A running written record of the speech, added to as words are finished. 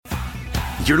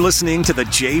You're listening to The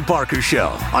Jay Barker Show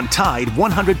on Tide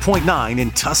 100.9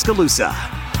 in Tuscaloosa.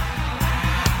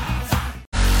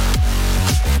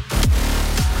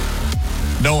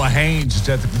 Noah Haynes is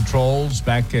at the controls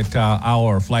back at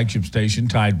our flagship station,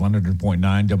 Tide 100.9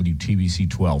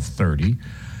 WTBC 1230.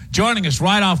 Joining us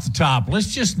right off the top,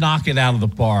 let's just knock it out of the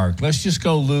park. Let's just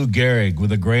go Lou Gehrig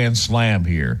with a grand slam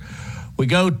here. We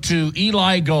go to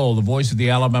Eli Gold, the voice of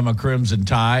the Alabama Crimson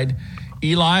Tide.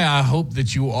 Eli, I hope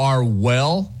that you are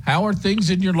well. How are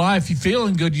things in your life? You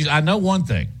feeling good? I know one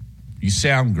thing. You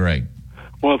sound great.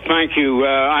 Well, thank you.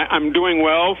 I'm doing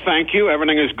well. Thank you.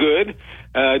 Everything is good.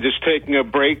 Just taking a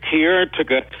break here.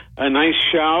 Took a nice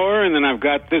shower, and then I've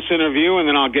got this interview, and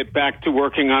then I'll get back to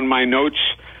working on my notes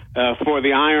for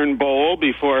the Iron Bowl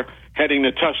before heading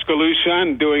to Tuscaloosa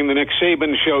and doing the Nick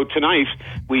Saban show tonight.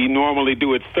 We normally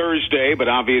do it Thursday, but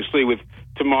obviously with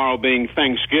tomorrow being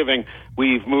Thanksgiving,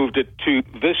 we've moved it to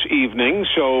this evening.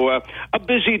 So a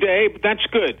busy day, but that's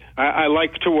good. I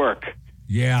like to work.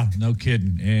 Yeah, no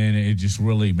kidding. And it just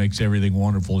really makes everything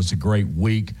wonderful. It's a great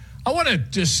week. I want to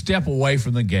just step away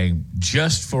from the game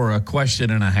just for a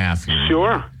question and a half here.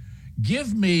 Sure.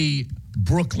 Give me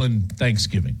Brooklyn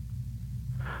Thanksgiving.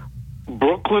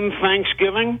 Brooklyn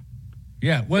Thanksgiving?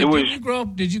 Yeah. Well, did you grow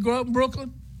up in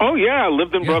Brooklyn? Oh, yeah. I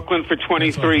lived in Brooklyn for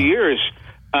 23 years.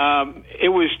 It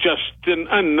was just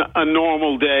a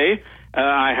normal day.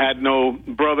 I had no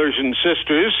brothers and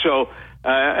sisters, so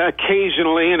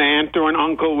occasionally an aunt or an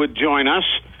uncle would join us.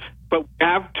 But we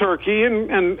have turkey,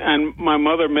 and my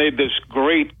mother made this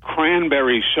great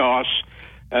cranberry sauce,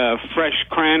 fresh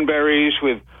cranberries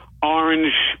with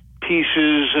orange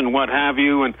pieces and what have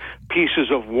you, and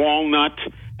pieces of walnut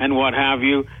and what have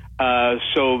you.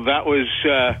 So that was,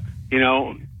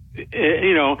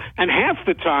 and half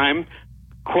the time,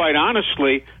 quite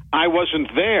honestly, I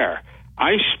wasn't there.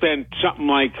 I spent something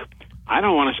like, I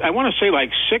want to say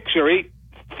like 6 or 8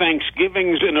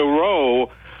 Thanksgivings in a row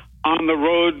on the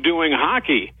road doing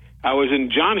hockey. I was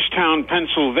in Johnstown,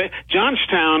 Pennsylvania.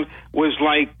 Johnstown was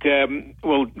like,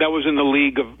 that was in the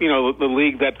league of, the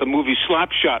league that the movie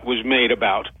Slapshot was made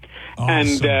about.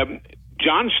 Awesome. And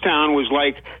Johnstown was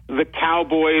like the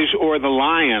Cowboys or the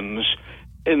Lions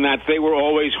in that they were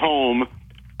always home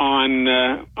on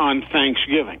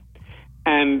Thanksgiving.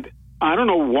 And I don't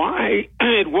know why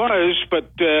it was,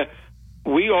 but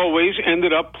we always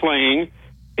ended up playing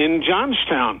in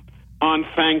Johnstown on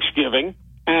Thanksgiving.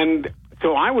 And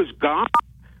so I was gone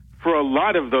for a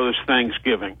lot of those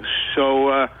Thanksgivings.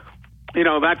 So,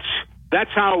 that's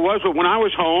how it was. But when I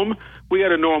was home, we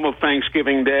had a normal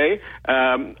Thanksgiving day.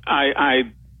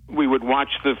 We would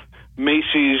watch the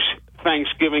Macy's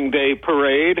Thanksgiving Day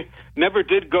parade. Never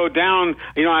did go down.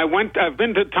 I've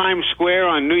been to Times Square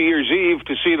on New Year's Eve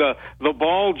to see the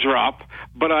ball drop,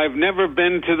 but I've never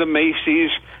been to the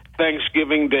Macy's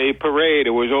Thanksgiving Day parade.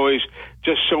 It was always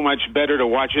just so much better to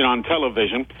watch it on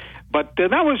television. But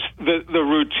that was the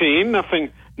routine.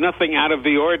 Nothing out of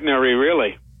the ordinary,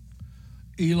 really.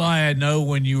 Eli, I know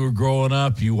when you were growing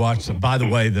up, you watched. By the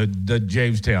way, the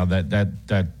Jamestown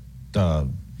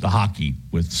the hockey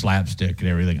with slapstick and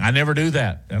everything. I never do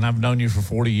that, and I've known you for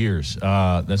 40 years.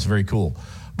 That's very cool.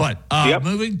 But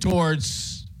moving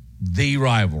towards the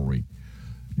rivalry,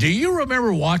 do you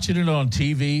remember watching it on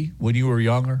TV when you were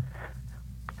younger?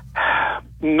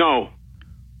 No.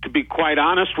 To be quite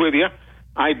honest with you,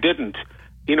 I didn't.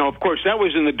 Of course, that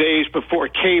was in the days before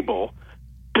cable.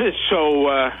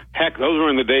 So, those were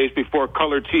in the days before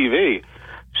color TV.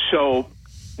 So,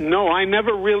 no, I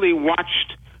never really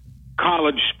watched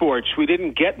college sports. We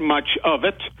didn't get much of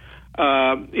it.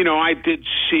 I did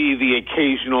see the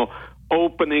occasional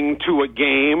opening to a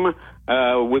game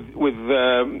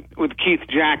with Keith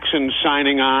Jackson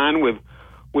signing on with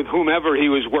whomever he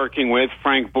was working with,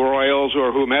 Frank Broyles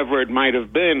or whomever it might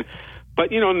have been.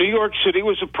 But, New York City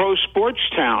was a pro sports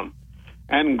town.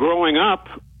 And growing up,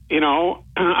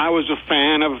 I was a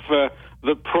fan of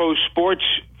the pro sports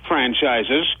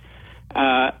franchises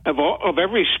of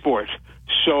every sport.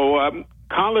 So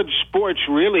college sports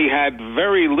really had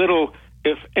very little,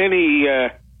 if any,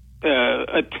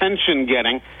 attention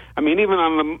getting. I mean, even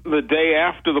on the day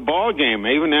after the ball game,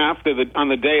 even on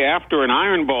the day after an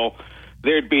Iron Bowl,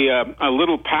 there'd be a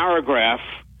little paragraph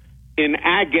in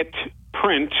agate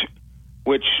print,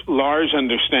 which Lars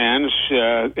understands.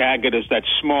 Agate is that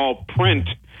small print,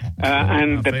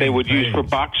 and that they would use for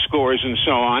box scores and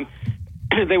so on.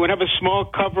 They would have a small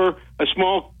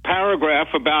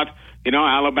paragraph about,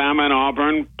 Alabama and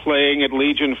Auburn playing at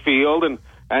Legion Field, and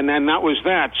then that was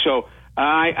that. So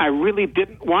I really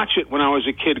didn't watch it when I was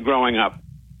a kid growing up.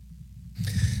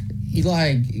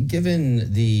 Eli,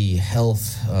 given the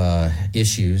health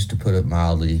issues, to put it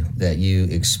mildly, that you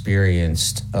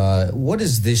experienced, what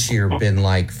has this year been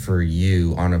like for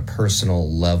you on a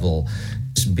personal level,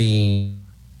 just being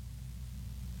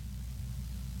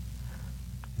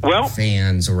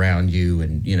fans around you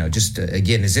and, just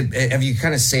again, have you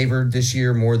kind of savored this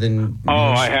year more than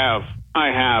most? I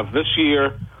have. This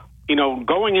year,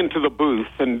 going into the booth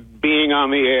and being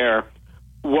on the air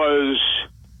was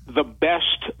the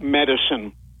best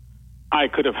medicine I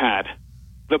could have had.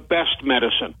 The best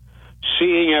medicine.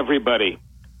 Seeing everybody,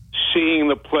 seeing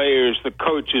the players, the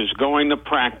coaches, going to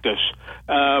practice,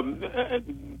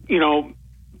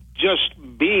 just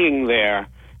being there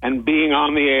and being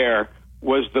on the air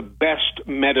was the best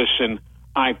medicine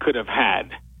I could have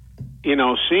had.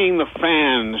 Seeing the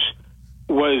fans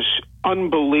was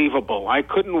unbelievable. I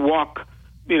couldn't walk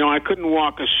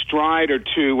a stride or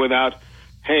two without,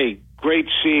 hey, great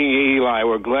seeing you, Eli.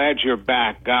 We're glad you're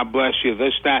back. God bless you.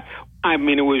 This, that. I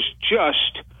mean, it was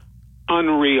just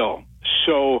unreal.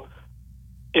 So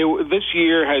this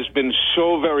year has been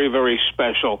so very, very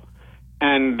special.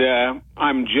 And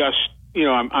I'm just,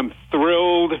 I'm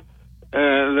thrilled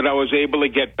that I was able to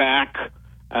get back.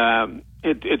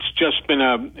 It's been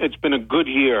a good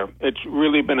year. It's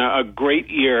really been a great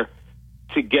year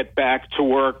to get back to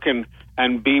work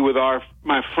and be with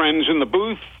my friends in the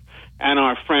booth and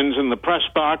our friends in the press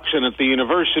box and at the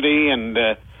university and,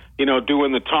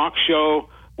 doing the talk show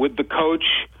with the coach.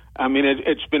 I mean,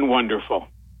 it's been wonderful.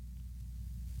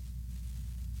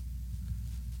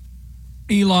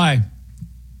 Eli,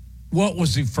 what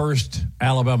was the first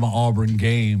Alabama-Auburn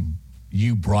game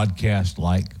you broadcast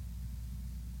like?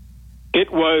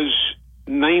 It was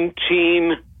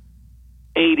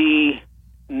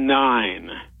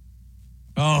 1989.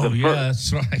 Oh,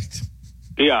 that's right.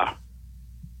 Yeah.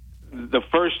 The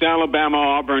first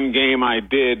Alabama-Auburn game I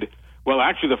did,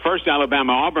 the first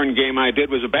Alabama-Auburn game I did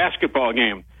was a basketball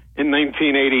game in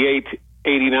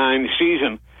 1988-89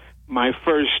 season. My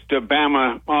first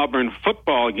Alabama-Auburn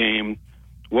football game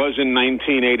was in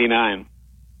 1989.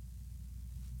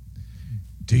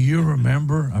 Do you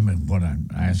remember? I mean, what I'm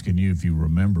asking you, if you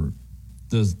remember,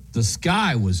 the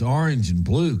sky was orange and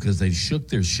blue because they shook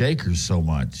their shakers so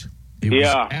much. It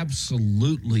was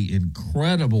absolutely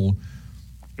incredible.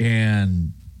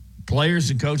 And players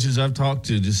and coaches I've talked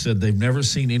to just said they've never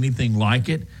seen anything like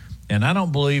it. And I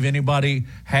don't believe anybody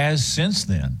has since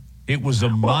then. It was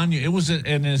it was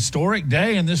an historic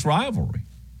day in this rivalry.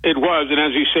 It was, and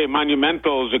as you say,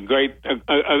 monumental is a great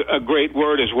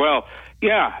word as well.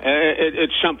 Yeah,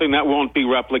 it's something that won't be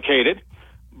replicated,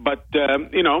 but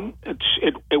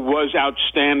it was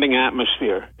outstanding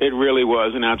atmosphere. It really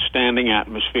was an outstanding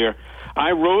atmosphere.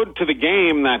 I rode to the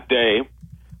game that day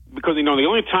because the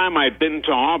only time I'd been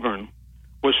to Auburn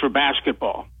was for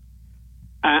basketball.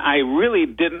 I really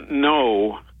didn't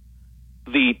know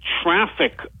the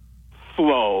traffic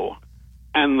flow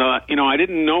and I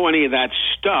didn't know any of that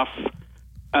stuff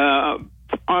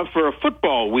for a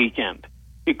football weekend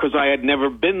because I had never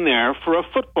been there for a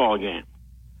football game.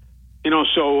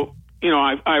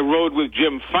 I rode with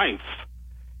Jim Fife,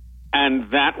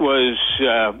 and that was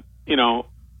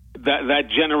that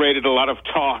generated a lot of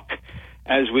talk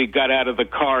as we got out of the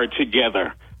car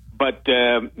together. But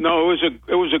no,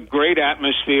 it was a great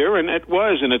atmosphere, and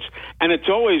it's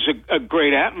always a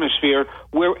great atmosphere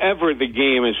wherever the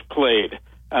game is played.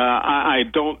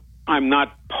 I'm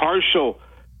not partial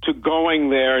to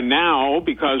going there now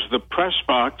because the press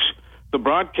box, the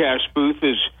broadcast booth,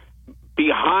 is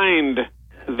behind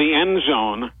the end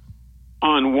zone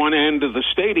on one end of the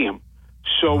stadium.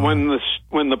 So when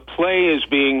the play is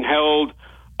being held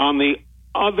on the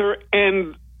other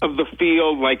end of the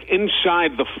field, like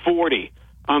inside the 40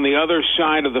 on the other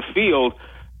side of the field,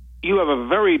 you have a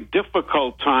very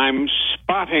difficult time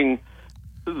spotting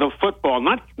the football,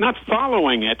 not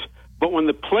following it, but when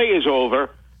the play is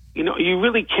over, you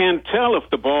really can't tell if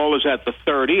the ball is at the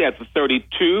 30, at the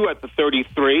 32, at the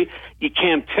 33. You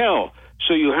can't tell.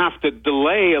 So you have to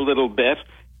delay a little bit,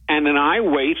 and then I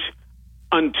wait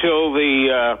until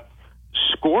the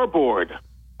scoreboard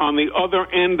on the other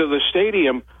end of the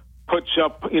stadium puts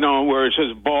up, where it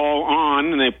says ball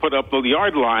on, and they put up the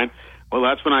yard line. Well,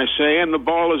 that's when I say, and the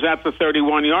ball is at the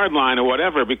 31-yard line or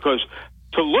whatever, because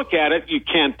to look at it, you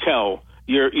can't tell.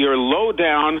 You're low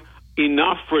down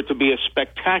enough for it to be a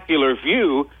spectacular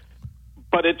view,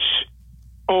 but it's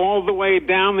all the way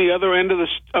down the other end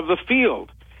of the field,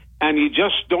 and you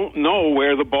just don't know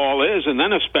where the ball is. And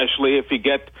then especially if you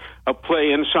get a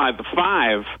play inside the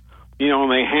 5,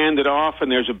 and they hand it off, and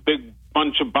there's a big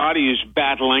bunch of bodies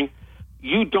battling,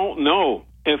 you don't know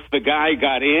if the guy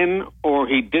got in or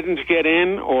he didn't get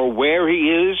in or where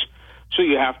he is. So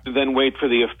you have to then wait for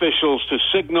the officials to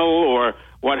signal or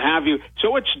what have you.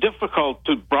 So it's difficult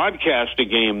to broadcast a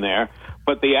game there,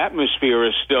 but the atmosphere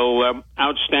is still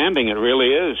outstanding. It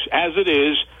really is, as it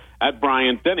is at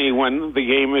Bryant-Denny when the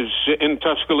game is in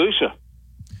Tuscaloosa.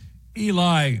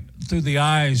 Eli, through the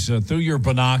eyes, through your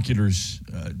binoculars,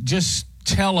 just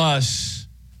tell us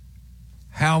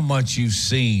how much you've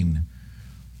seen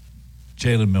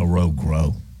Jalen Milroe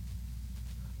grow.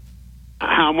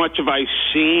 How much have I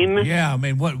seen? Yeah, I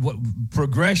mean, what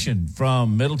progression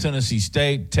from Middle Tennessee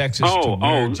State, Texas to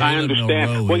where Jalen I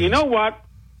understand. Milroe Well, is. you know what?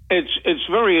 It's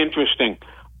very interesting.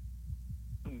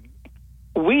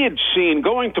 We had seen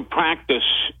going to practice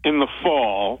in the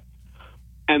fall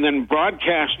and then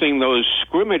broadcasting those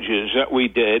scrimmages that we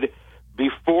did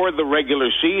before the regular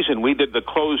season. We did the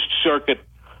closed circuit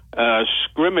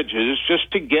scrimmages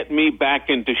just to get me back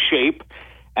into shape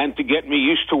and to get me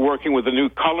used to working with a new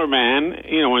color man,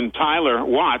 and Tyler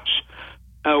Watts.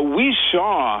 We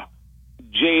saw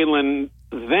Jalen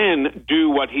then do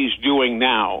what he's doing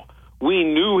now. We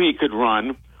knew he could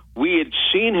run. We had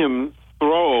seen him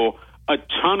throw a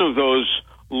ton of those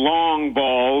long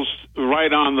balls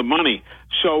right on the money.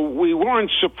 So we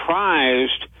weren't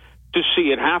surprised to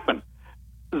see it happen.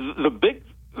 The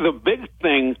big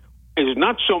thing is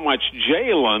not so much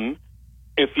Jalen,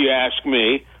 if you ask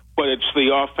me, but it's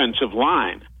the offensive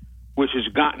line, which has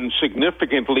gotten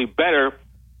significantly better,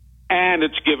 and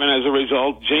it's given, as a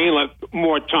result, Jalen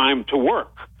more time to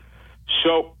work.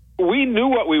 So we knew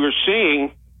what we were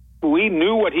seeing. We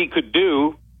knew what he could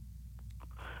do,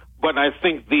 but I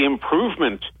think the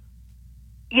improvement,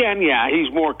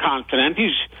 he's more confident.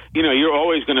 You're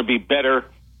always going to be better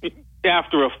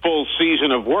after a full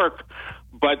season of work,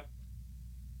 but,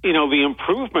 the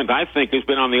improvement, I think, has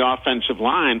been on the offensive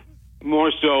line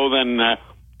more so than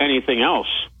anything else.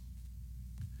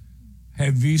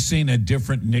 Have you seen a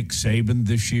different Nick Saban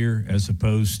this year as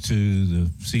opposed to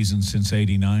the season since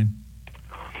 '89?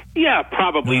 Yeah,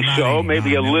 probably so. 89.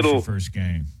 Maybe a That little. was your first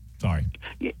game. Sorry.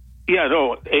 Yeah,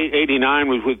 no, 89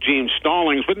 was with Gene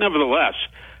Stallings, but nevertheless,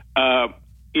 my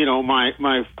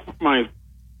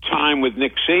time with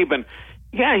Nick Saban,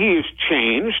 he has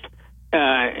changed.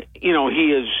 He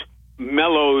has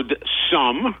mellowed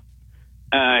some.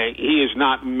 He is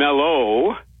not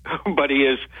mellow, but he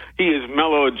is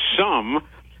mellowed some,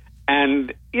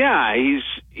 and he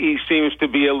seems to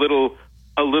be a little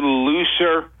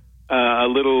looser, a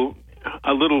little.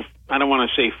 I don't want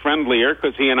to say friendlier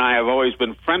because he and I have always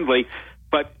been friendly,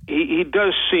 but he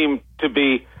does seem to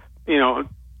be,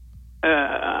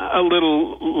 a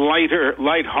little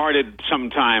lighthearted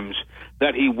sometimes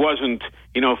that he wasn't,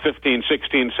 15,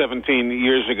 16, 17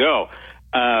 years ago.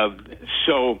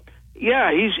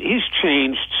 He's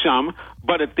changed some,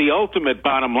 but at the ultimate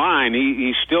bottom line,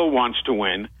 he still wants to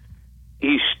win.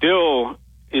 He still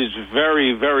is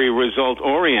very, very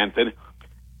result-oriented.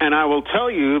 And I will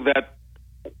tell you that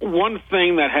one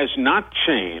thing that has not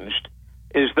changed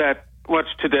is that,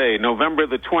 what's today, November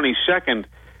the 22nd,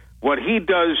 what he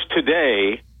does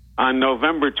today on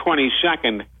November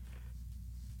 22nd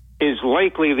is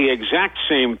likely the exact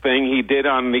same thing he did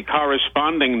on the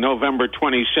corresponding November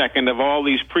 22nd of all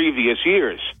these previous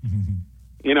years.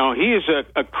 Mm-hmm. He is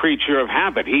a creature of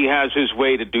habit. He has his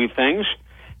way to do things,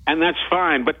 and that's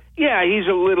fine. But, he's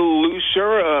a little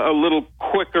looser, a little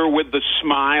quicker with the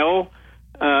smile.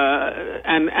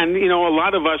 And a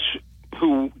lot of us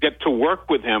who get to work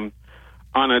with him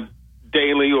on a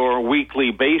daily or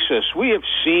weekly basis, we have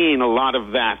seen a lot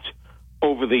of that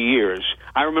over the years.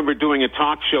 I remember doing a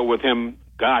talk show with him,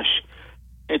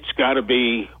 it's got to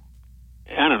be,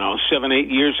 7, 8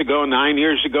 years ago, 9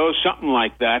 years ago, something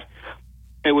like that.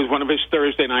 It was one of his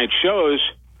Thursday night shows,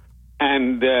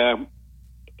 and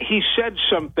he said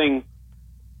something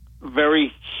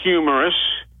very humorous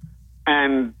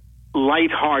and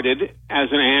lighthearted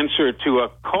as an answer to a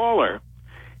caller,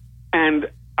 and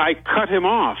I cut him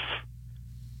off.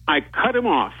 I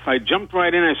jumped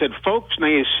right in. I said, folks, now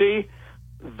you see,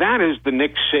 that is the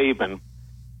Nick Saban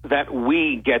that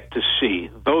we get to see.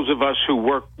 Those of us who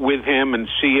work with him and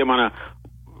see him on a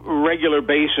regular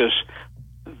basis,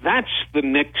 that's the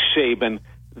Nick Saban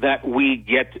that we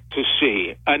get to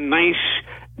see. A nice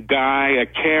guy, a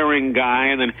caring guy,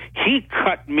 and then he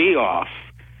cut me off.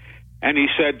 And he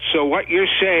said, so what you're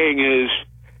saying is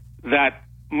that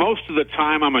most of the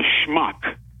time I'm a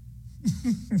schmuck.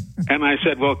 And I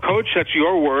said, well, Coach, that's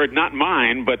your word, not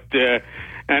mine. But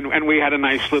and we had a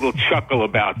nice little chuckle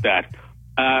about that.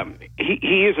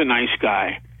 He is a nice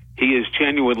guy. He is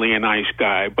genuinely a nice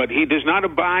guy, but he does not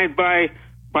abide by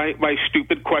by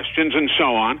stupid questions and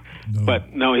so on. No.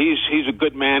 But no, he's a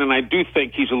good man, and I do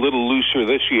think he's a little looser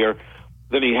this year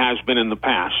than he has been in the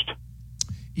past.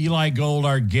 Eli Gold,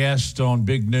 our guest on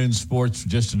Big Noon Sports.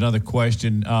 Just another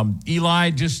question.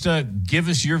 Eli, just give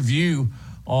us your view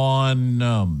on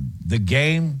the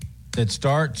game that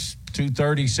starts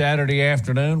 2:30 Saturday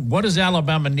afternoon. What does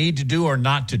Alabama need to do or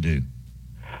not to do?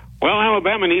 Well,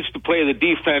 Alabama needs to play the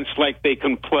defense like they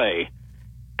can play.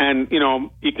 And,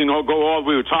 you can all go all,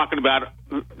 we were talking about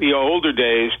the older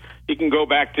days. You can go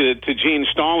back to Gene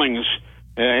Stallings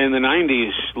in the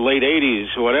 90s, late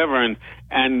 80s, whatever,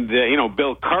 and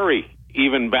Bill Curry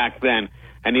even back then.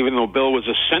 And even though Bill was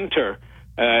a center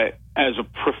as a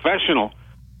professional,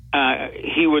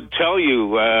 he would tell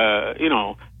you,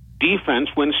 defense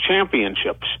wins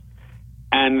championships.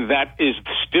 And that is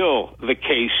still the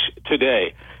case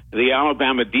today. The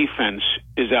Alabama defense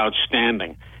is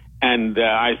outstanding. And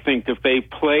I think if they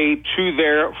play to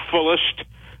their fullest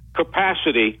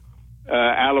capacity,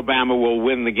 Alabama will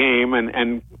win the game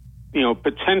and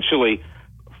potentially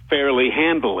fairly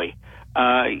handily.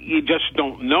 You just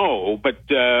don't know, but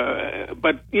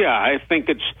yeah, I think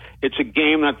it's a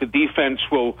game that the defense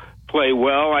will play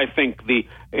well. I think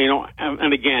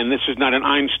and again, this is not an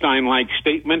Einstein-like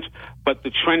statement, but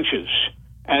the trenches,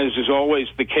 as is always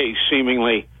the case,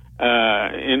 seemingly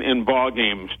in ball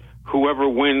games, whoever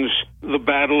wins the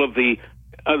battle of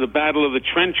the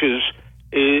trenches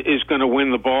is going to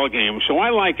win the ball game. So I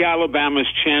like Alabama's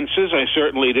chances. I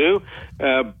certainly do.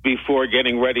 Before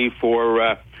getting ready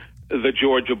for the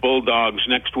Georgia Bulldogs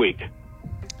next week.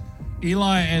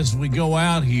 Eli, as we go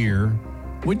out here,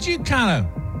 would you kind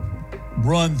of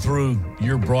run through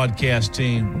your broadcast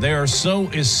team? They are so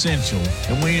essential,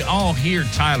 and we all hear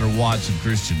Tyler Watts and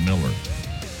Christian Miller,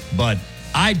 but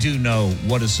I do know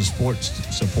what a support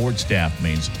staff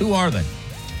means. Who are they?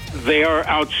 They are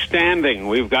outstanding.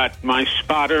 We've got my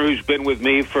spotter who's been with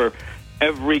me for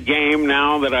every game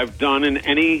now that I've done in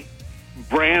any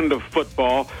brand of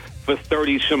football for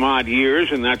 30-some-odd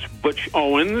years, and that's Butch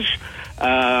Owens.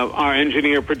 Our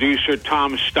engineer-producer,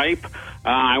 Tom Stipe.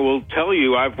 I will tell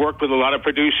you, I've worked with a lot of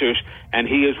producers, and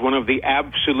he is one of the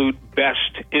absolute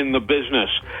best in the business.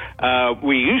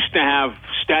 We used to have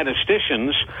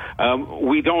statisticians.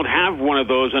 We don't have one of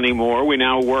those anymore. We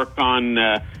now work on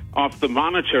off the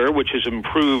monitor, which has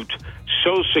improved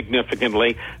so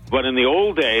significantly. But in the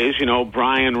old days,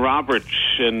 Brian Roberts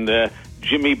and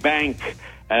Jimmy Bank,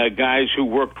 guys who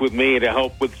worked with me to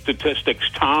help with statistics,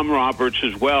 Tom Roberts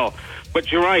as well. But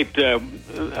you're right,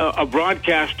 a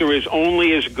broadcaster is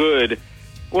only as good,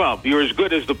 you're as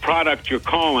good as the product you're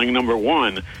calling, number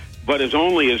one, but is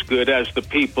only as good as the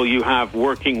people you have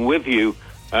working with you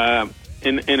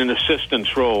in an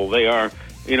assistance role. They are,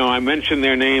 I mentioned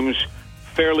their names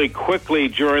fairly quickly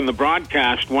during the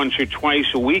broadcast, once or twice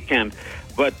a weekend,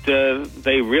 but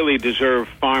they really deserve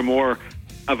far more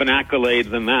of an accolade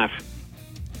than that.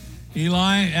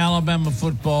 Eli, Alabama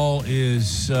football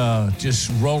is just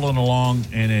rolling along,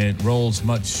 and it rolls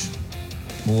much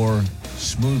more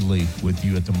smoothly with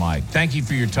you at the mic. Thank you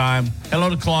for your time. Hello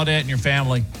to Claudette and your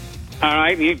family. All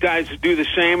right, you guys do the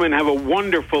same and have a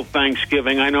wonderful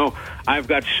Thanksgiving. I know I've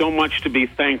got so much to be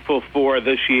thankful for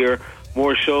this year,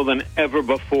 more so than ever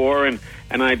before, and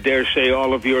I dare say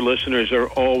all of your listeners are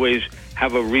always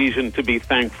have a reason to be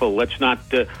thankful. Let's not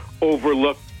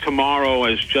overlook tomorrow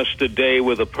as just a day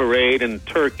with a parade and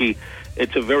turkey.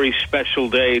 It's a very special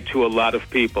day to a lot of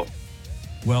people.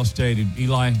 Well stated.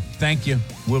 Eli, thank you.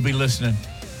 We'll be listening.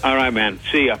 All right, man.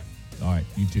 See ya. All right,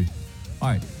 you too. All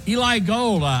right, Eli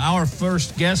Gold, our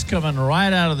first guest coming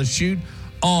right out of the chute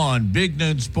on Big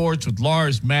Noon Sports with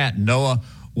Lars, Matt, and Noah.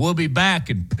 We'll be back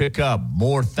and pick up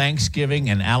more Thanksgiving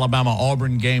and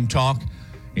Alabama-Auburn game talk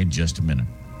in just a minute.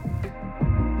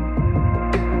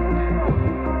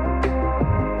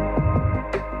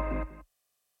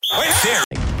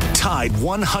 Tide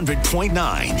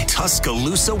 100.9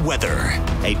 Tuscaloosa weather.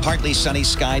 A partly sunny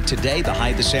sky today, the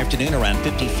high this afternoon around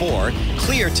 54.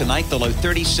 Clear tonight, the low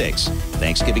 36.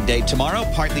 Thanksgiving Day tomorrow,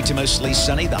 partly to mostly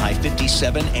sunny, the high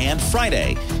 57. And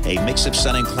Friday, a mix of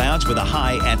sun and clouds with a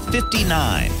high at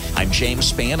 59. I'm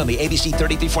James Spann on the ABC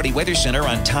 3340 Weather Center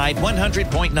on Tide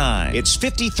 100.9. It's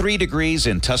 53 degrees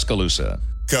in Tuscaloosa.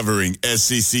 Covering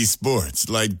SEC sports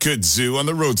like kudzu on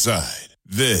the roadside.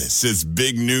 This is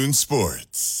Big Noon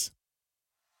Sports.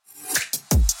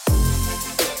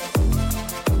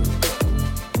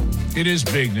 It is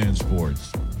Big Noon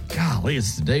Sports. Golly,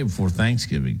 it's the day before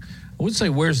Thanksgiving. I would say,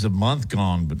 where's the month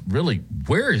gone? But really,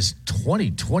 where is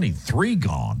 2023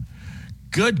 gone?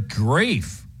 Good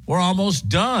grief. We're almost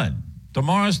done.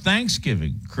 Tomorrow's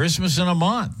Thanksgiving, Christmas in a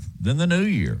month, then the New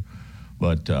Year.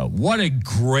 But what a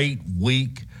great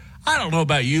week. I don't know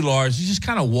about you, Lars. You just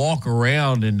kind of walk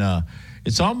around, and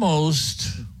it's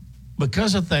almost,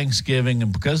 because of Thanksgiving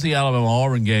and because of the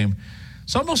Alabama-Auburn game,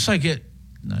 it's almost like it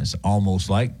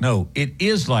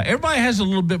is like everybody has a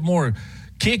little bit more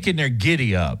kick in their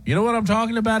giddy up. You know what I'm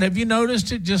talking about? Have you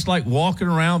noticed it, just like walking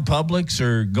around Publix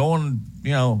or going,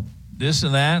 this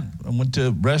and that? I went to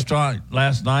a restaurant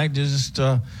last night. It's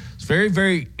very,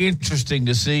 very interesting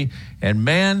to see. And,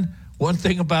 man, one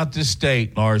thing about this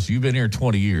state, Lars, you've been here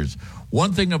 20 years.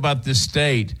 One thing about this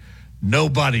state,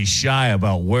 nobody's shy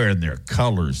about wearing their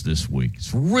colors this week.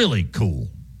 It's really cool.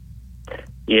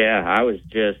 Yeah, I was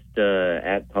just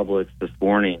at Publix this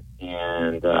morning,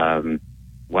 and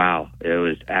wow, it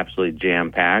was absolutely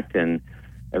jam-packed, and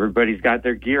everybody's got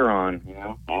their gear on,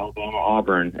 Alabama,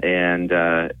 Auburn, and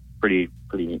pretty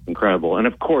incredible. And,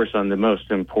 of course, on the most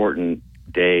important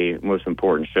day, most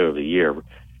important show of the year,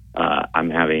 I'm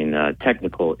having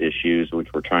technical issues, which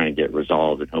we're trying to get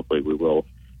resolved, and hopefully we will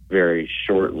very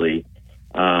shortly.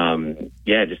 There's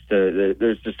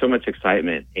just so much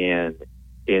excitement, and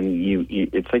you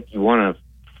it's like you want to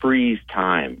freeze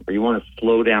time, or you want to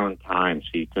slow down time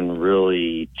so you can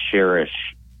really cherish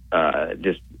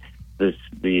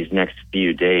these next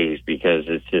few days, because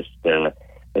it's just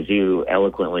as you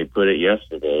eloquently put it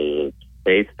yesterday, it's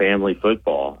faith, family,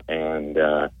 football, and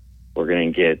we're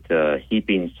going to get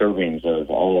heaping servings of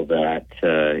all of that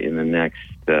in the next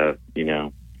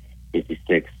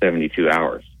 56, 72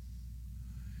 hours.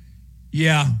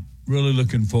 Yeah, really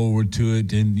looking forward to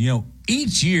it. And,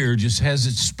 each year just has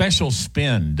its special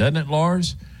spin, doesn't it,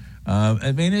 Lars?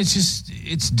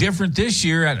 It's different this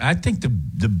year. I think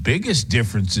the biggest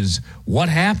difference is what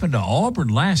happened to Auburn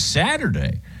last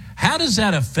Saturday. How does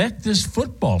that affect this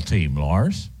football team,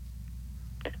 Lars?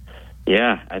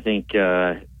 Yeah, I think,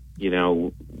 in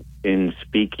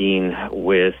speaking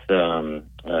with,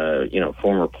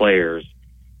 former players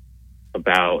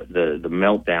about the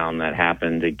meltdown that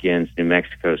happened against New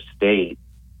Mexico State,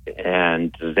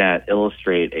 and does that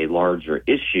illustrate a larger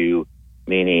issue,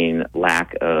 meaning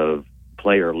lack of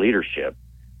player leadership?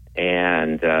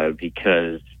 And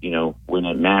because, when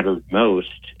it mattered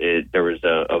most, there was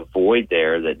a void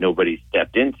there that nobody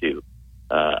stepped into,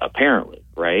 apparently,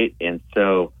 right? And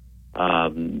so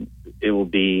it will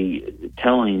be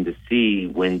telling to see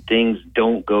when things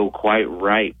don't go quite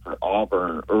right for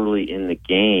Auburn early in the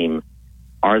game.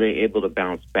 Are they able to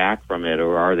bounce back from it,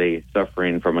 or are they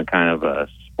suffering from a kind of a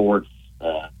sports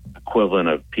equivalent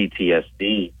of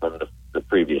PTSD from the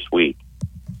previous week?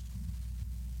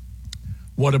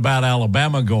 What about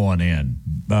Alabama going in?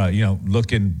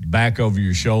 Looking back over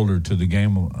your shoulder to the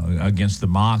game against the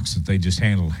Mocs that they just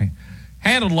handled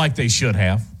like they should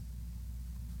have.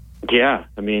 Yeah,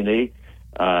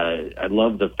 I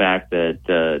love the fact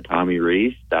that Tommy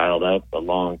Rees dialed up a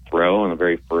long throw on the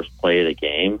very first play of the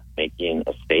game, making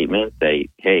a statement that,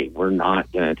 hey, we're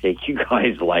not going to take you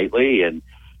guys lightly, and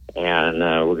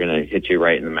we're going to hit you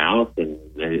right in the mouth, and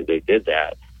they did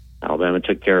that. Alabama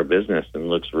took care of business and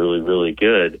looks really, really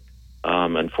good.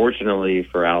 Unfortunately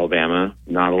for Alabama,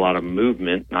 not a lot of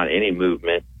movement, not any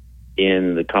movement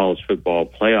in the college football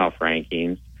playoff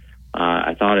rankings.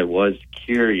 I thought it was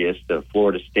curious that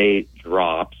Florida State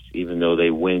drops, even though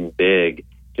they win big,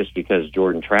 just because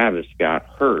Jordan Travis got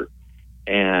hurt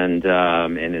and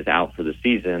is out for the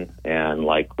season, and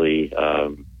likely, I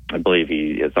believe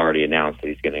he has already announced that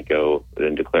he's going to go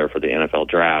and declare for the NFL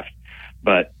draft.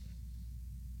 But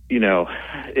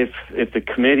if the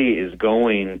committee is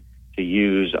going to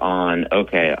use on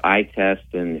eye test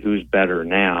and who's better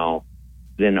now,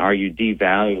 then are you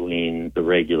devaluing the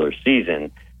regular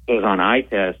season? Because on eye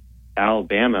test,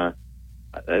 Alabama,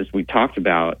 as we talked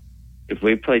about, if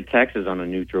we played Texas on a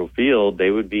neutral field,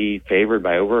 they would be favored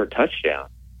by over a touchdown.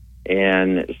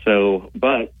 And so,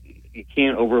 but you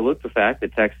can't overlook the fact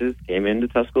that Texas came into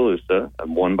Tuscaloosa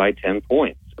and won by 10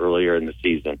 points earlier in the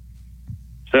season.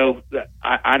 So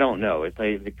I don't know. It's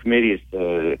like the committee is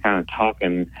kind of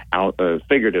talking out,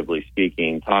 figuratively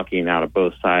speaking, talking out of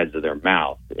both sides of their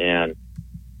mouth. And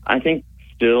I think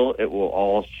still it will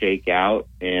all shake out,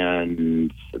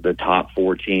 and the top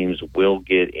four teams will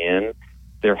get in.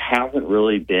 There hasn't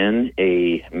really been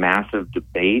a massive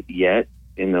debate yet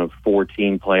in the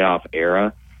 4-team playoff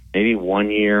era. Maybe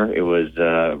one year it was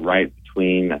right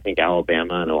between, I think,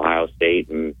 Alabama and Ohio State,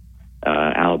 and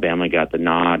Alabama got the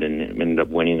nod and ended up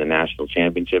winning the national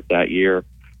championship that year.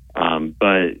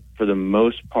 But for the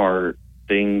most part,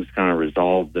 things kind of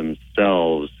resolved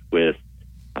themselves with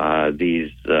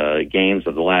these games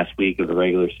of the last week of the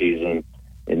regular season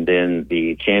and then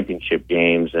the championship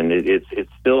games. And it's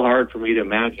still hard for me to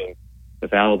imagine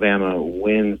if Alabama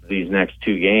wins these next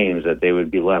 2 games, that they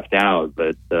would be left out.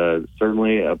 But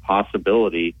certainly a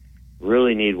possibility.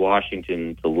 Really need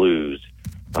Washington to lose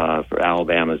for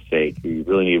Alabama's sake. You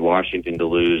really need Washington to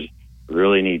lose.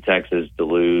 Really need Texas to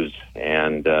lose,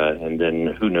 and then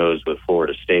who knows with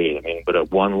Florida State. I mean, but a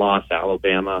 1-loss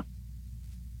Alabama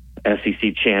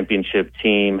SEC championship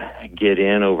team get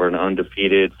in over an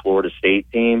undefeated Florida State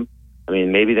team. I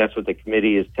mean, maybe that's what the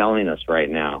committee is telling us right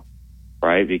now,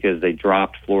 right? Because they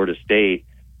dropped Florida State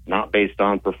not based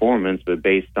on performance, but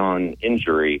based on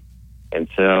injury. And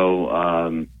so I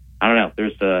don't know.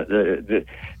 There's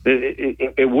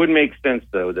it would make sense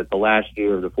though that the last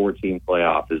year of the 14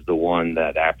 playoff is the one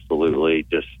that absolutely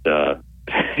just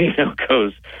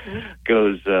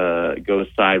goes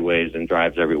sideways and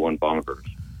drives everyone bonkers.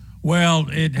 Well,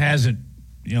 it hasn't.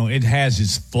 It has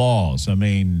its flaws. I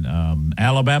mean,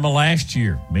 Alabama last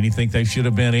year, many think they should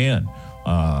have been in.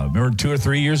 Remember 2 or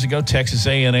 3 years ago, Texas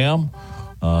A&M,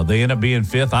 they ended up being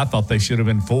 5th. I thought they should have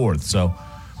been 4th. So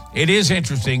it is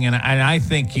interesting, and I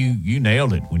think you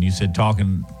nailed it when you said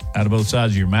talking out of both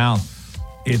sides of your mouth.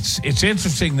 It's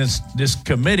interesting this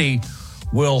committee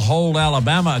will hold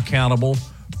Alabama accountable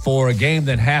for a game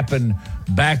that happened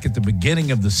back at the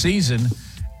beginning of the season,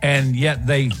 and yet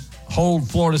they hold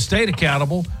Florida State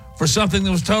accountable for something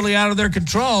that was totally out of their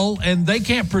control, and they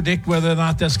can't predict whether or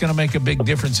not that's going to make a big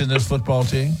difference in this football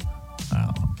team.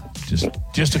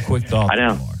 Just a quick thought. I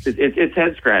know. It's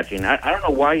head-scratching. I don't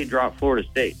know why you dropped Florida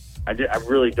State. I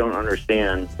really don't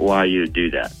understand why you do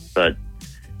that. But,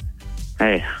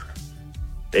 hey,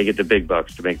 they get the big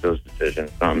bucks to make those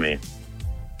decisions, not me.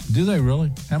 Do they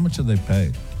really? How much have they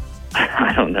paid?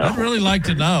 I don't know. I'd really like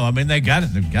to know. I mean, they've got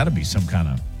to be some kind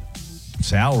of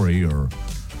salary or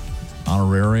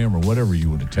honorarium or whatever you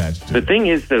would attach to. The thing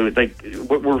is, though, like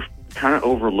what we're kind of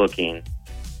overlooking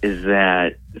is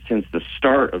that since the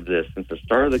start of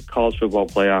the College Football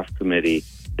Playoff Committee,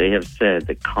 they have said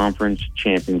that conference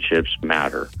championships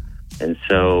matter. And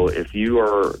so if you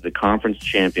are the conference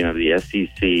champion of the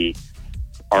SEC,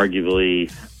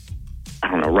 arguably, I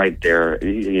don't know, right there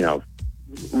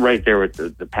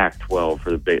with the Pac-12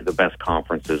 for the best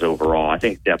conferences overall. I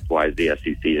think depth-wise, the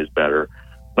SEC is better.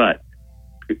 But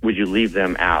would you leave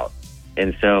them out?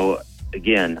 And so,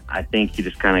 again, I think you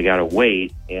just kind of got to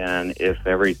wait. And if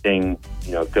everything,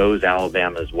 goes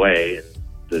Alabama's way and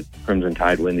the Crimson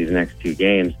Tide win these next 2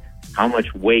 games, how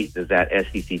much weight does that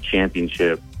SEC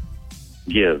championship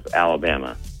give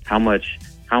Alabama? How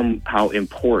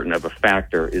important of a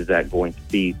factor is that going to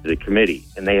be to the committee?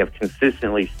 And they have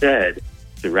consistently said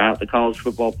throughout the college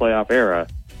football playoff era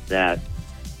that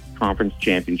conference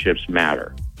championships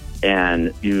matter.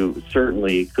 And you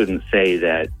certainly couldn't say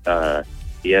that the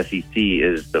SEC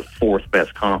is the 4th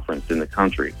best conference in the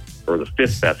country or the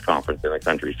 5th best conference in the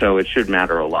country. So it should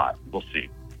matter a lot. We'll see.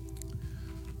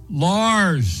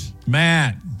 Lars,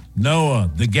 Matt, Noah,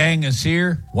 the gang is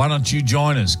here. Why don't you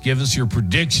join us? Give us your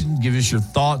prediction. Give us your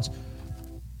thoughts.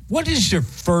 What is your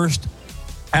first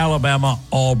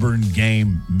Alabama-Auburn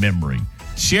game memory?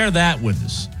 Share that with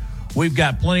us. We've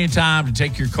got plenty of time to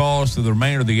take your calls through the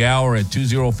remainder of the hour at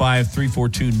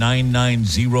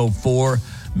 205-342-9904.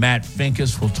 Matt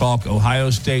Finkus will talk Ohio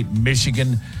State,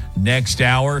 Michigan next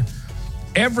hour.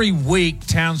 Every week,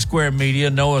 Town Square Media,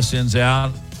 Noah sends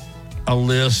out a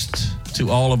list to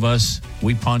all of us.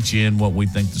 We punch in what we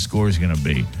think the score is going to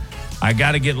be. I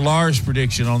got to get Lars'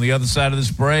 prediction on the other side of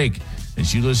this break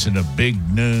as you listen to Big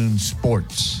Noon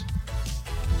Sports.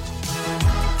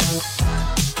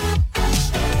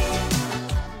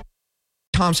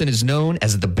 Thompson is known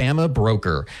as the Bama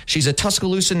Broker. She's a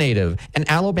Tuscaloosa native, an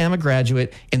Alabama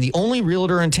graduate, and the only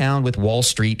realtor in town with Wall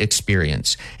Street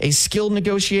experience. A skilled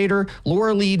negotiator,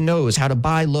 Laura Lee knows how to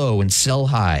buy low and sell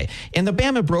high. And the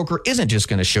Bama Broker isn't just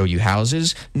going to show you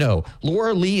houses. No,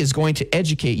 Laura Lee is going to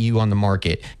educate you on the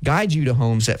market, guide you to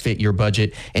homes that fit your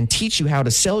budget, and teach you how to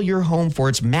sell your home for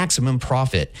its maximum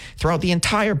profit. Throughout the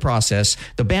entire process,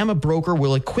 the Bama Broker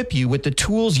will equip you with the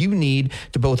tools you need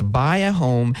to both buy a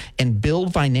home and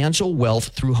build financial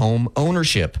wealth through home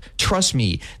ownership. Trust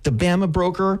me, the Bama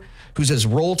Broker, who's as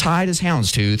Roll Tide as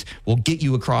Houndstooth, will get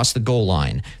you across the goal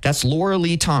line. That's Laura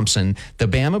Lee Thompson, the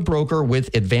Bama Broker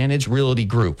with Advantage Realty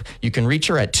Group. You can reach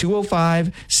her at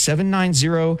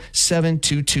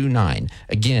 205-790-7229.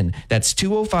 Again, that's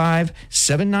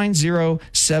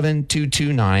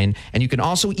 205-790-7229. And you can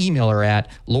also email her at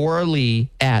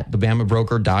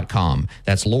lauralee@thebamabroker.com.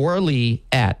 That's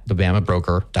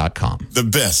lauralee@thebamabroker.com. The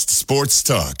best sports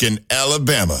talk in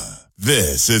Alabama.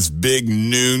 This is Big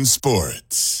Noon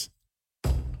Sports.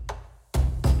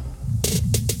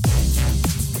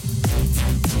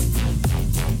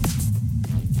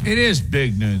 It is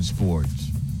Big Noon Sports.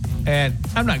 And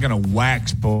I'm not going to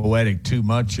wax poetic too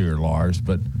much here, Lars,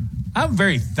 but I'm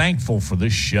very thankful for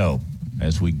this show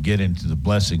as we get into the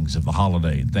blessings of the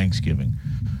holiday and Thanksgiving.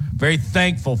 Very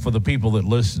thankful for the people that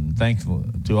listen. Thankful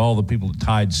to all the people at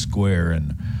Tide Square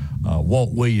and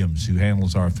Walt Williams, who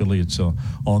handles our affiliates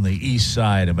on the east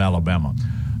side of Alabama.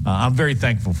 I'm very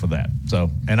thankful for that. So,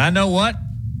 and I know what?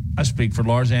 I speak for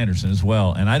Lars Anderson as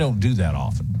well, and I don't do that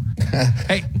often.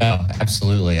 Hey, no,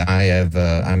 absolutely.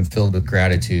 I'm filled with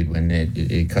gratitude when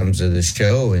it comes to the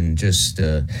show, and just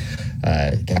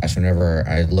gosh, whenever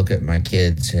I look at my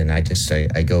kids and I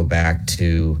go back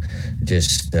to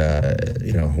just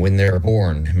when they're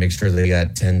born, make sure they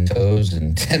got 10 toes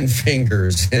and 10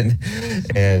 fingers, and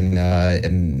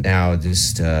now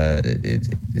just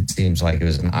it seems like it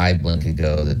was an eye blink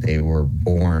ago that they were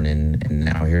born, and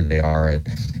now here they are at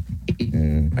 8,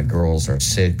 and my girls are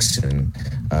 6, and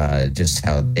just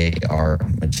how they are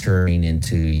maturing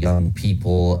into young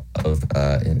people of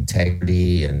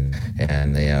integrity, and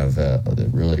they have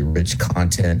really rich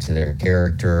content to their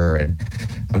character, and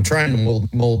I'm trying to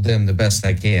mold them the best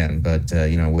I can, but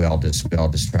we all just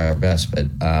try our best. But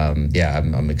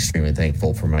I'm extremely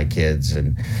thankful for my kids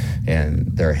and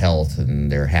their health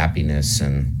and their happiness,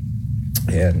 and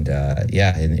in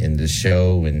the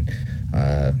show, and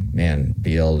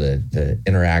be able to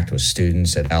interact with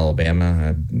students at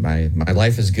Alabama. My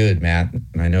life is good, Matt,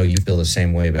 and I know you feel the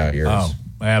same way about yours. Oh,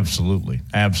 absolutely.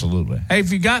 Absolutely. Hey,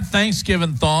 if you got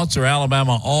Thanksgiving thoughts or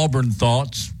Alabama-Auburn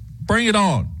thoughts, bring it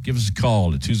on. Give us a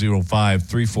call at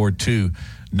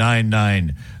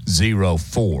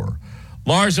 205-342-9904.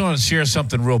 Lars, I want to share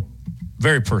something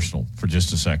very personal for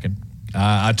just a second.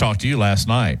 I talked to you last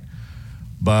night,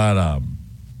 but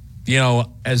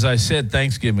as I said,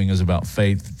 Thanksgiving is about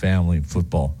faith, family, and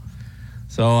football.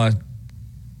 So I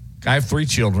have 3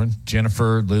 children.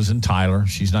 Jennifer lives in Tyler.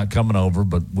 She's not coming over,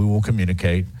 but we will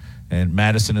communicate. And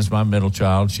Madison is my middle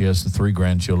child. She has the 3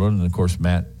 grandchildren. And, of course,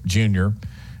 Matt Jr.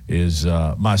 is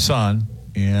my son.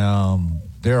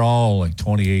 They're all like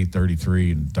 28,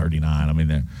 33, and 39. I mean,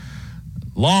 they're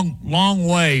long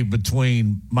way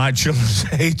between my children's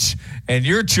age and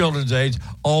your children's age,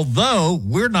 although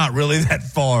we're not really that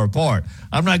far apart.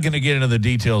 I'm not going to get into the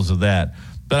details of that.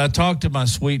 But I talked to my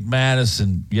sweet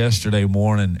Madison yesterday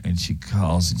morning, and she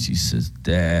calls and she says,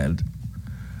 "Dad,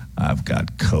 I've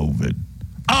got COVID."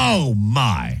 Oh,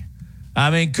 my.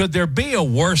 I mean, could there be a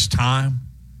worse time?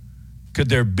 Could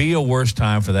there be a worse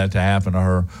time for that to happen to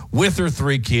her with her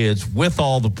 3 kids, with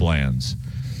all the plans?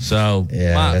 So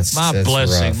that's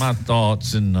blessing, rough. My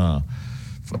thoughts, and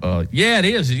it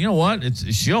is. And you know what?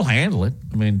 She'll handle it.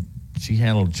 I mean, she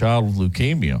handled a child with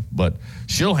leukemia, but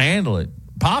she'll handle it.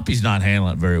 Poppy's not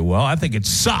handling it very well. I think it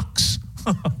sucks.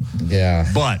 Yeah.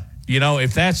 But,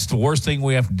 if that's the worst thing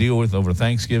we have to deal with over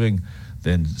Thanksgiving,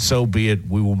 then so be it.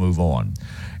 We will move on.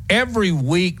 Every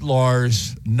week,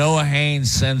 Lars, Noah Haynes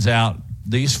sends out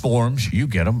these forms. You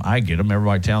get them. I get them.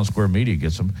 Everybody at Town Square Media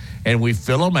gets them. And we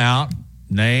fill them out.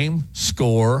 Name,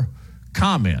 score,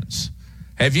 comments.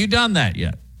 Have you done that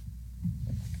yet?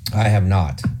 I have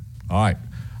not. All right.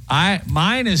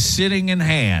 Mine is sitting in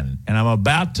hand, and I'm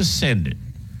about to send it.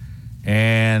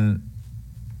 And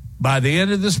by the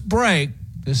end of this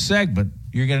segment,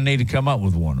 you're going to need to come up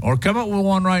with one. Or come up with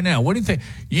one right now. What do you think?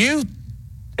 You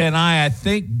and I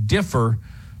think, differ,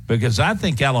 because I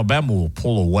think Alabama will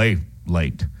pull away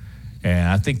late. And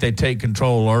I think they take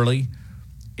control early.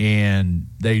 And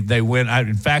they win.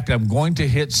 In fact, I'm going to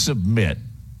hit submit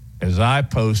as I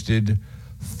posted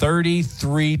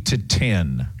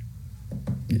 33-10.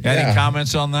 Any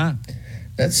comments on that?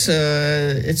 That's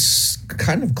it's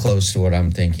kind of close to what I'm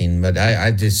thinking, but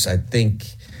I think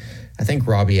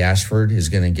Robbie Ashford is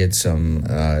going to get some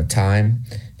time,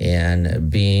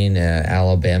 and being an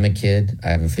Alabama kid, I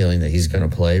have a feeling that he's going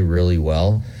to play really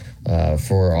well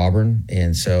for Auburn,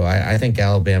 and so I think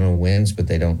Alabama wins, but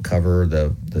they don't cover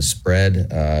the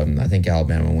spread. I think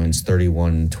Alabama wins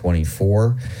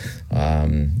 31-24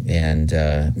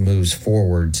 and moves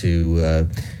forward to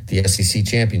the SEC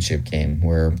championship game,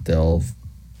 where they'll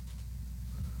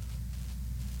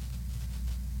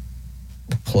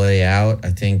play out. I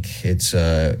think it's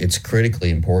critically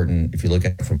important. If you look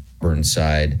at it from Auburn's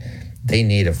side, they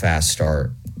need a fast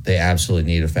start. They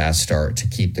absolutely need a fast start to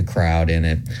keep the crowd in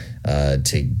it,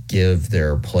 to give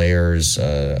their players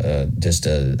just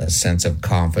a sense of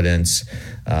confidence,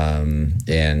 and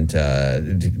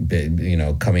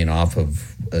coming off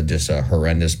of just a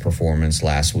horrendous performance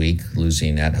last week,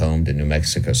 losing at home to New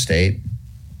Mexico State.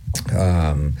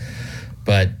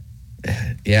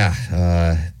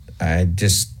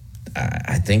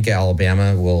 I think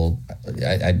Alabama will.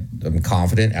 I'm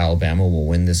confident Alabama will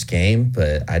win this game,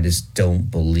 but I just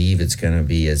don't believe it's going to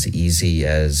be as easy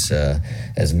as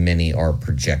many are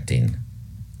projecting.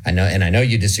 I know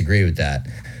you disagree with that,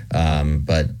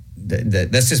 but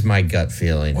that's just my gut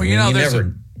feeling. Well,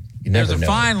 there's a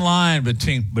fine line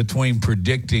between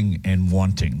predicting and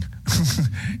wanting.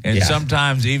 And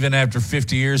sometimes, even after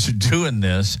 50 years of doing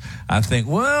this, I think,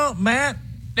 well, Matt,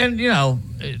 and,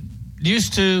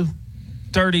 used to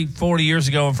 30, 40 years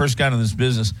ago when I first got in this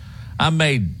business, I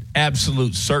made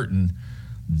absolute certain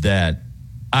that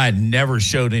I had never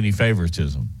showed any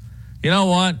favoritism. You know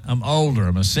what? I'm older.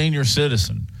 I'm a senior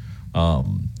citizen.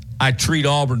 I treat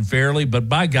Auburn fairly, but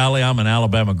by golly, I'm an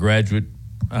Alabama graduate.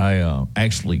 I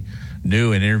actually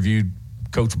knew and interviewed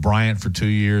Coach Bryant for 2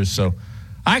 years, so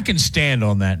I can stand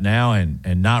on that now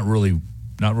and not really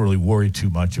worry too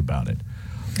much about it.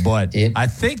 But I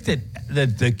think that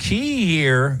the key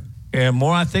here, and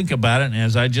more I think about it, and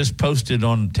as I just posted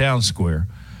on Town Square,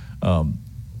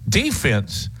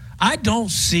 defense. I don't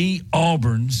see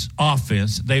Auburn's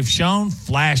offense. They've shown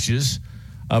flashes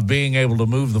of being able to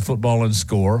move the football and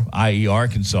score, i.e.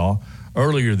 Arkansas,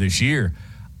 earlier this year.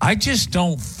 I just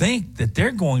don't think that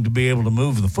they're going to be able to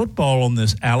move the football on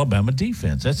this Alabama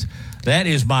defense. That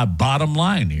is my bottom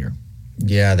line here.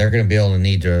 Yeah, they're going to be able to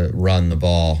need to run the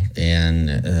ball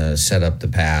and set up the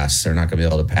pass. They're not going to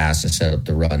be able to pass and set up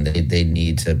the run. They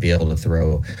need to be able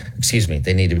to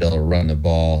they need to be able to run the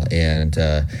ball. And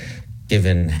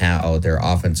given how their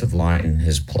offensive line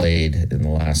has played in the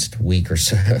last week or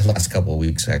so, last couple of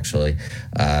weeks actually,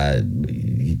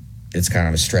 it's kind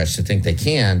of a stretch to think they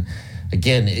can.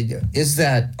 Again, is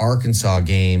that Arkansas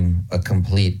game a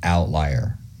complete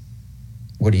outlier?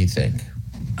 What do you think?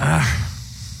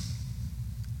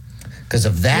 Because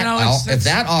if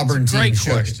that Auburn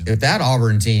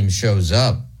team shows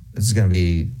up, it's going to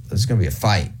be a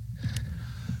fight.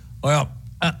 Well,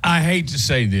 I hate to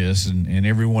say this, and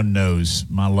everyone knows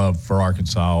my love for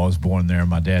Arkansas. I was born there.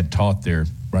 My dad taught there,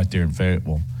 right there in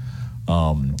Fayetteville,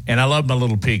 and I love my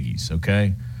little piggies.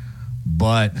 Okay,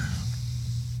 but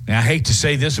I hate to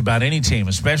say this about any team,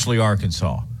 especially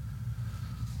Arkansas.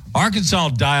 Arkansas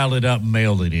dialed it up and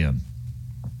mailed it in.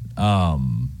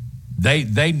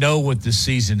 They know what this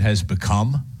season has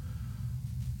become.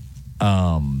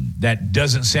 That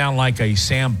doesn't sound like a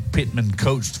Sam Pittman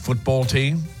coached football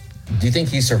team. Do you think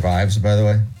he survives, by the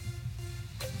way?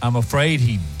 I'm afraid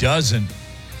he doesn't.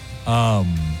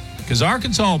 Because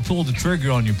Arkansas will pull the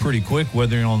trigger on you pretty quick,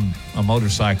 whether you're on a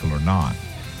motorcycle or not.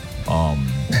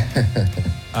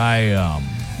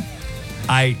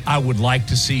 I would like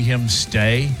to see him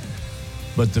stay,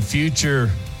 but the future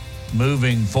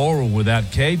moving forward without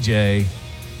KJ,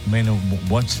 I mean,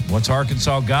 what's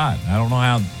Arkansas got? I don't know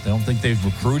how. I don't think they've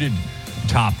recruited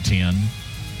top 10.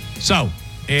 So,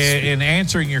 in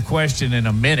answering your question in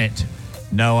a minute,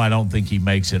 no, I don't think he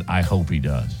makes it. I hope he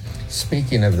does.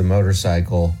 Speaking of the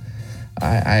motorcycle,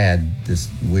 I had this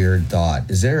weird thought.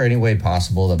 Is there any way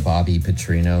possible that Bobby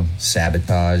Petrino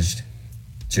sabotaged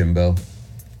Jimbo?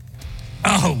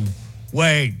 Oh,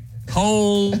 wait.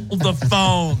 Hold the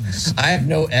phones. I have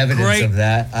no evidence of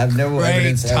that. I have no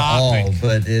evidence at all,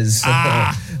 but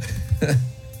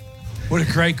what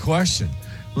a great question.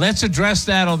 Let's address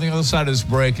that on the other side of this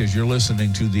break as you're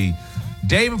listening to the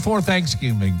day before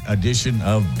Thanksgiving edition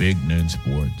of Big Noon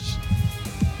Sports.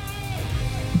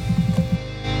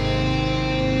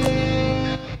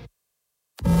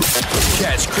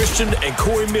 Catch Christian and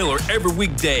Corey Miller every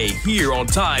weekday here on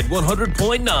Tide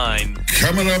 100.9.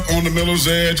 Coming up on the Miller's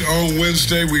Edge on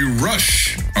Wednesday, we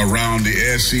rush around the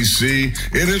SEC.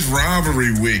 It is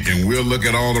rivalry week, and we'll look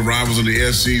at all the rivals in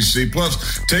the SEC.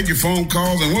 Plus, take your phone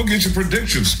calls, and we'll get your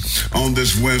predictions on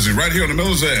this Wednesday right here on the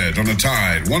Miller's Edge on the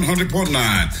Tide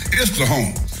 100.9. It's the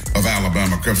home of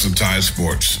Alabama Crimson Tide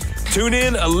Sports. Tune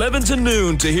in 11 to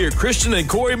noon to hear Christian and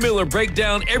Corey Miller break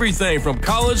down everything from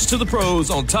college to the pros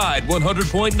on Tide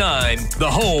 100.9, the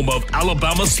home of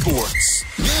Alabama sports.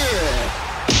 Yeah!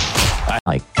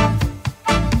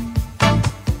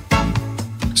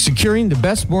 Securing the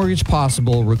best mortgage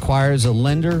possible requires a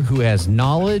lender who has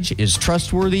knowledge, is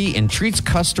trustworthy, and treats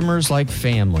customers like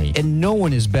family. And no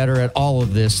one is better at all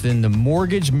of this than the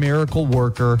mortgage miracle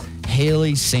worker,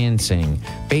 Haley Sansing.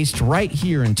 Based right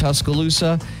here in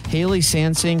Tuscaloosa, Haley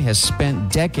Sansing has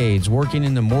spent decades working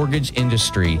in the mortgage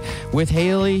industry. With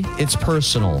Haley, it's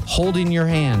personal, holding your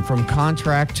hand from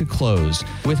contract to close.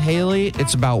 With Haley,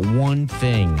 it's about one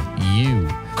thing, you.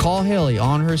 Call Haley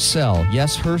on her cell,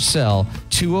 yes, her cell,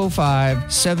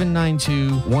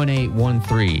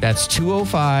 205-792-1813. That's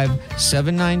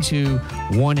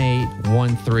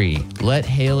 205-792-1813. Let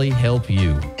Haley help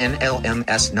you.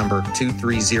 NLMS number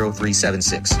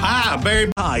 230376. Hi, Barry.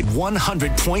 Tide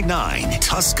 100.9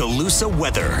 Tuscaloosa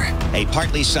weather. A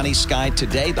partly sunny sky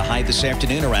today, the high this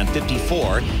afternoon around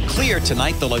 54. Clear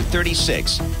tonight, the low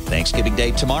 36. Thanksgiving Day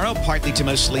tomorrow, partly to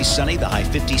mostly sunny, the high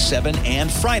 57.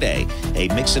 And Friday, a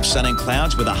mix of sun and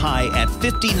clouds with a high at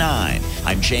 59.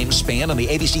 I'm James Spann on the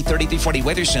ABC 3340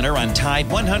 Weather Center on Tide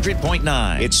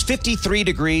 100.9. It's 53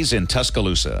 degrees in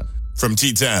Tuscaloosa. From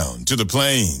T-Town to the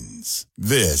Plains,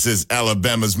 this is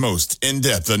Alabama's most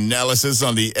in-depth analysis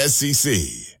on the SEC.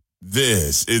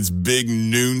 This is Big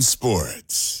Noon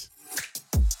Sports.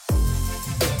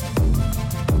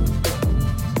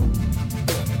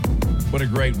 What a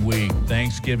great week.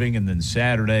 Thanksgiving and then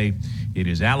Saturday, it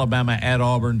is Alabama at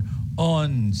Auburn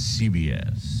on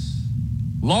CBS.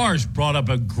 Lars brought up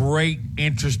a great,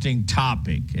 interesting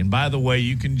topic. And by the way,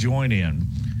 you can join in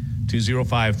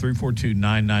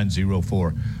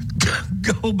 205-342-9904.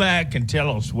 Go back and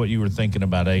tell us what you were thinking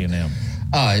about A&M.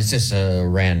 It's just a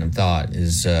random thought.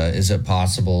 Is it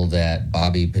possible that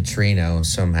Bobby Petrino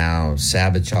somehow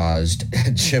sabotaged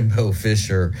Jimbo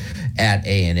Fisher at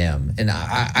A&M? And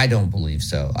I don't believe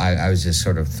so. I was just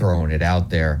sort of throwing it out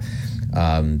there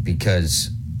because,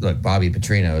 look, Bobby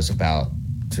Petrino is about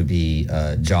to be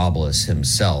jobless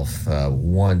himself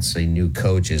once a new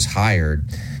coach is hired.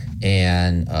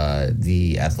 And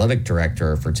the athletic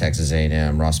director for Texas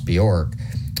A&M, Ross Bjork,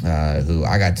 who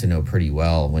I got to know pretty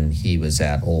well when he was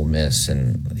at Ole Miss,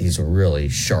 and he's a really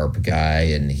sharp guy,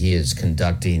 and he is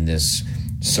conducting this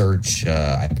search,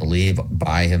 I believe,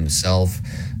 by himself.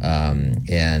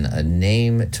 And a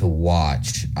name to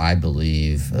watch, I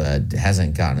believe,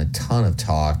 hasn't gotten a ton of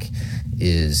talk,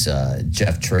 is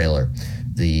Jeff Traylor,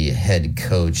 the head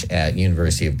coach at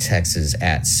University of Texas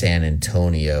at San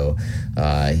Antonio.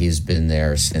 He's been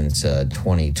there since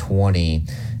 2020,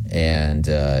 and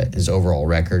his overall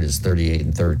record is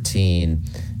 38-13,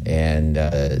 and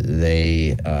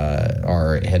they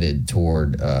are headed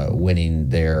toward winning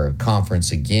their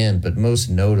conference again. But most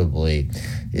notably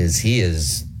is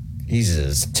he's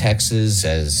as Texas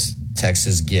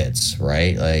gets,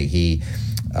 right? Like he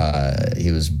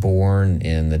was born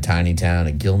in the tiny town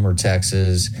of Gilmer,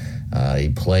 Texas. He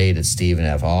played at Stephen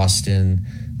F. Austin.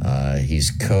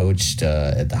 He's coached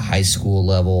at the high school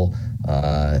level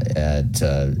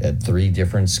at three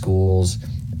different schools.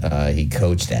 He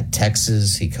coached at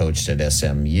Texas. He coached at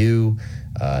SMU,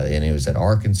 and he was at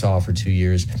Arkansas for 2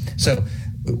 years. So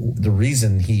the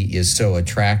reason he is so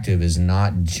attractive is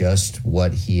not just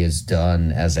what he has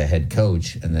done as a head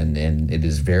coach, and it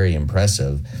is very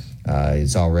impressive.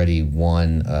 He's already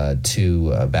won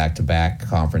two back-to-back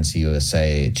Conference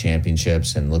USA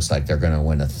championships, and looks like they're going to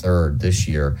win a third this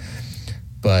year.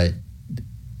 But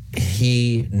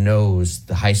he knows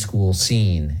the high school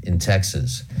scene in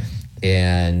Texas.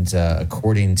 And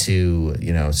according to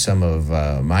some of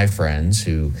my friends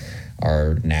who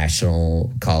are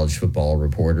national college football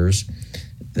reporters,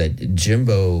 that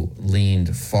Jimbo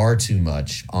leaned far too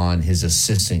much on his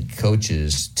assistant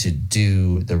coaches to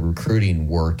do the recruiting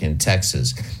work in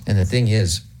Texas. And the thing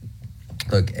is,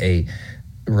 look,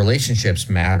 relationships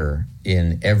matter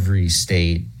in every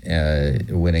state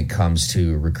when it comes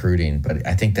to recruiting, but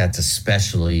I think that's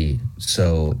especially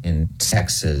so in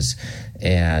Texas.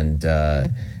 And I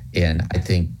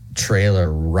think Traylor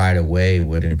right away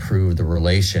would improve the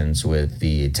relations with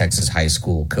the Texas High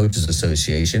School Coaches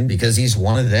Association because he's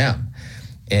one of them.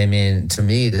 I mean, to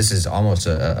me, this is almost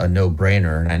a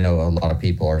no-brainer. And I know a lot of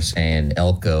people are saying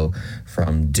Elko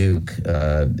from Duke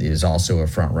is also a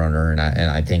front runner. And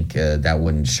I think that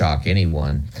wouldn't shock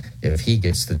anyone if he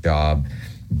gets the job.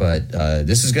 But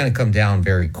this is going to come down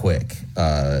very quick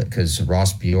because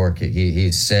Ross Bjork,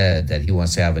 he said that he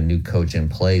wants to have a new coach in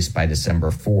place by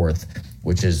December 4th,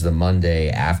 which is the Monday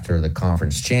after the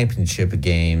conference championship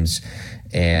games.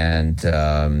 And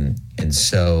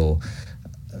so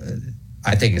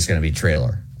I think it's going to be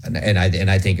Traylor. And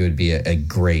I think it would be a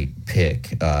great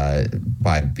pick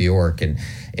by Bjork.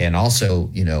 And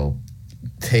also, the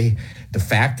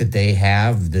fact that they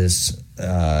have this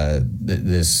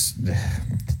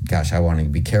gosh, I want to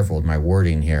be careful with my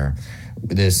wording here.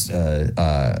 This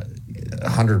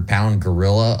 100-pound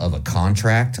gorilla of a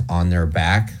contract on their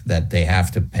back that they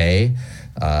have to pay,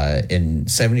 and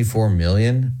 $74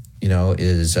 million.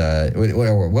 Is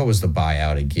what was the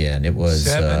buyout again? It was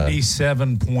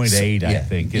 77.8, I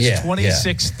think. It's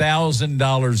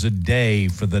 $26,000 a day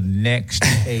for the next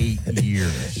 8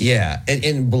 years. Yeah,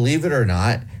 and believe it or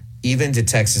not, even to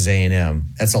Texas A&M,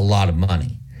 that's a lot of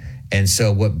money. And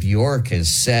so what Bjork has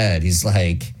said, he's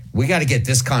like, we got to get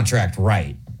this contract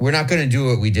right. We're not going to do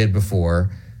what we did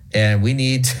before. And we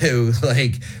need to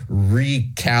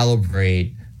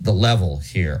recalibrate the level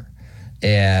here.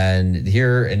 And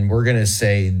we're going to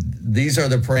say, these are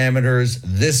the parameters.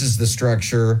 This is the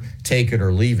structure. Take it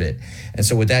or leave it. And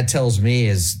so what that tells me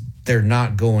is they're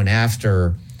not going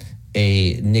after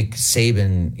a Nick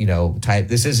Saban, type.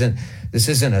 This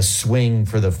isn't a swing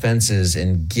for the fences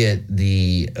and get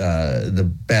the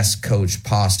best coach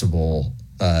possible,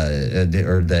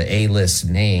 or the A-list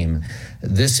name.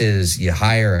 This is, you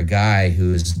hire a guy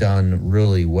who's done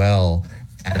really well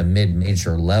at a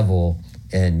mid-major level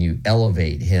and you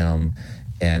elevate him.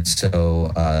 And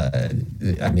so,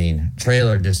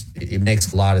 Traylor it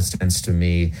makes a lot of sense to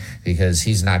me because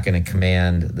he's not going to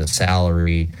command the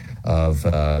salary of,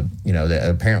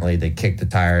 apparently they kicked the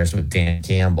tires with Dan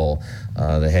Campbell,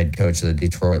 the head coach of the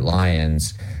Detroit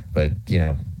Lions. But,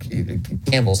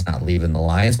 Campbell's not leaving the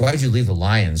Lions. Why would you leave the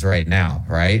Lions right now,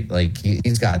 right? Like,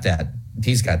 he's got that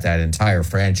entire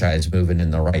franchise moving in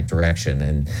the right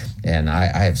direction. And I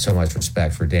have so much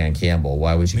respect for Dan Campbell.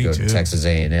 Why would you go to Texas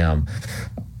A&M?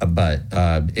 But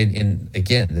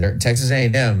Texas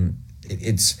A&M,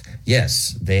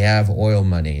 yes, they have oil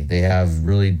money. They have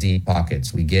really deep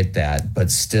pockets. We get that.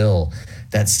 But still,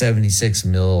 that $76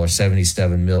 million or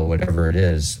 $77 million, whatever it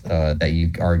is, that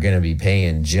you are going to be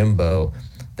paying Jimbo,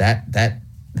 that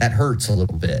hurts a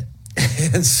little bit.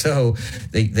 And so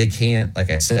they can't,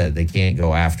 like I said, they can't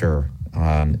go after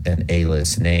an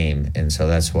A-list name. And so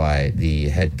that's why the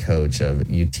head coach of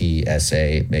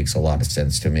UTSA makes a lot of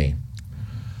sense to me.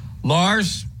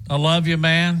 Lars, I love you,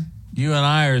 man. You and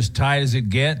I are as tight as it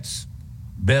gets.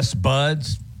 Best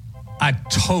buds. I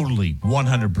totally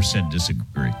 100%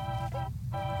 disagree.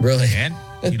 Really? And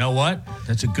you know what?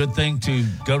 That's a good thing to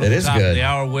go to the top of the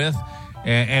hour with.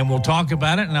 And we'll talk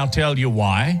about it, and I'll tell you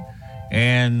why.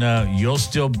 And you'll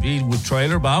still be with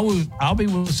Traylor, but I'll be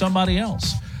with somebody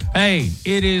else. Hey,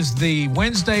 it is the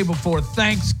Wednesday before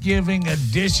Thanksgiving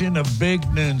edition of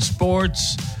Big Noon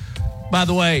Sports. By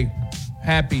the way,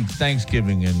 happy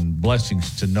Thanksgiving and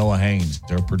blessings to Noah Haynes,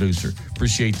 our producer.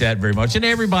 Appreciate that very much. And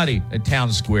everybody at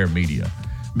Town Square Media.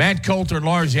 Matt Coulter and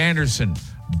Lars Anderson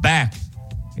back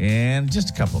in just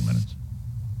a couple of minutes.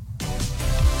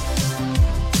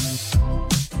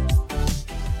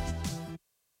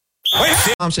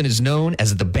 Thompson is known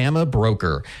as the Bama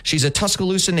Broker. She's a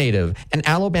Tuscaloosa native, an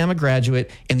Alabama graduate,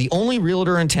 and the only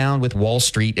realtor in town with Wall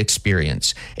Street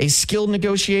experience. A skilled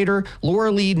negotiator,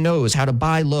 Laura Lee knows how to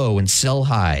buy low and sell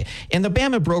high. And the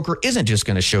Bama Broker isn't just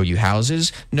going to show you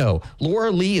houses. No,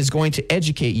 Laura Lee is going to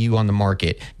educate you on the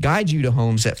market, guide you to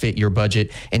homes that fit your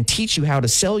budget, and teach you how to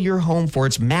sell your home for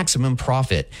its maximum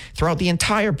profit. Throughout the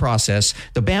entire process,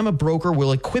 the Bama Broker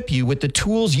will equip you with the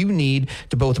tools you need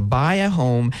to both buy a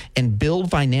home and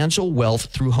build financial wealth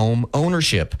through home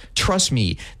ownership. Trust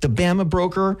me, the Bama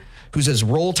Broker, who's as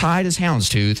roll tide as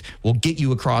houndstooth, will get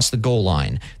you across the goal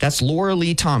line. That's Laura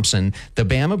Lee Thompson, the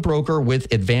Bama Broker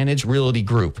with Advantage Realty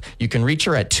Group. You can reach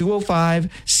her at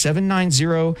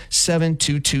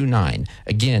 205-790-7229.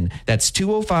 Again, that's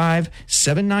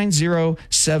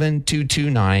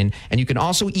 205-790-7229. And you can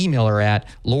also email her at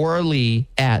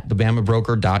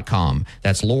lauralee@thebamabroker.com.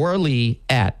 That's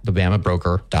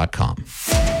lauralee@thebamabroker.com.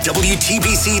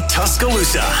 WTBC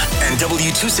Tuscaloosa and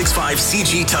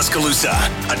W265CG Tuscaloosa,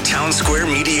 a Town Square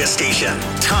media station.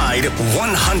 Tide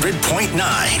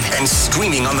 100.9 and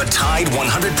streaming on the Tide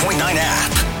 100.9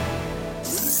 app.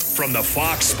 From the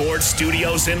Fox Sports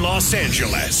Studios in Los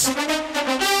Angeles,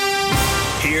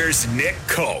 here's Nick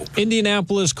Cope.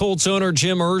 Indianapolis Colts owner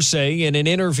Jim Irsay, in an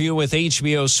interview with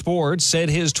HBO Sports, said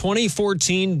his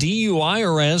 2014 DUI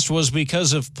arrest was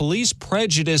because of police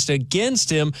prejudice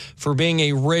against him for being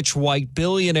a rich white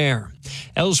billionaire.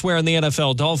 Elsewhere in the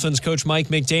NFL, Dolphins coach Mike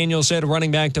McDaniel said running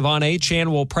back Devon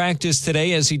Achane will practice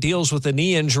today as he deals with a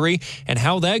knee injury, and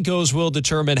how that goes will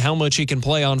determine how much he can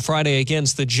play on Friday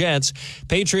against the Jets.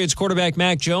 Patriots quarterback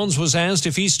Mac Jones was asked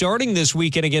if he's starting this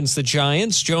weekend against the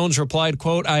Giants. Jones replied,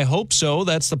 quote, "I hope so.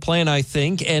 That's the plan, I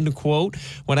think," end quote.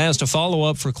 When asked a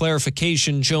follow-up for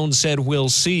clarification, Jones said, "We'll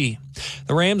see."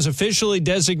 The Rams officially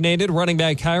designated running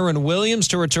back Kyren Williams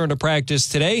to return to practice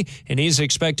today, and he's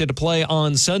expected to play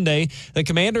on Sunday. The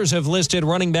Commanders have listed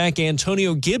running back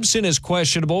Antonio Gibson as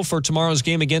questionable for tomorrow's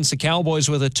game against the Cowboys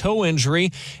with a toe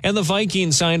injury, and the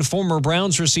Vikings signed former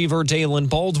Browns receiver Dalen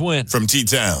Baldwin. From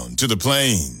T-Town to the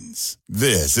Plains,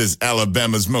 this is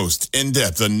Alabama's most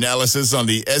in-depth analysis on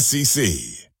the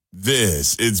SEC.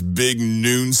 This is Big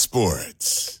Noon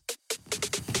Sports.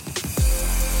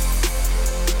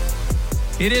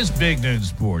 It is Big Noon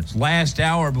Sports. Last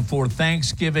hour before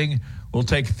Thanksgiving We'll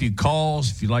take a few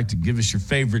calls if you'd like to give us your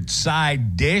favorite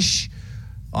side dish.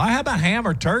 How about ham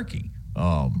or turkey?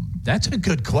 That's a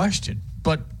good question.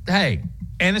 But, hey,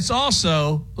 and it's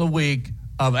also the week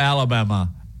of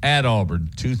Alabama at Auburn,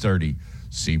 2:30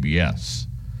 CBS.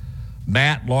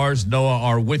 Matt, Lars, Noah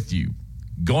are with you.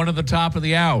 Going to the top of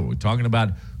the hour, we're talking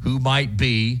about who might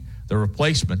be the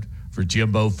replacement for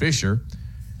Jimbo Fisher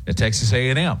at Texas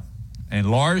A&M. And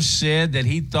Lars said that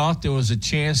he thought there was a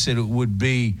chance that it would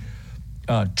be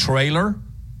Traylor,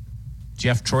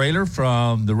 Jeff Traylor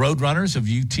from the Roadrunners of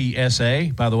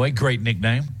UTSA. By the way, great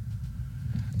nickname.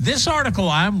 This article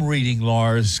I'm reading,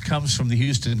 Lars, comes from the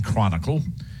Houston Chronicle.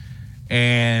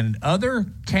 And other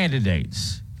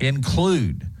candidates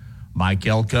include Mike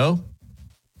Elko.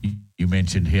 You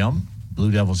mentioned him,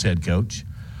 Blue Devils head coach.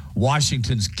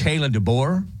 Washington's Kalen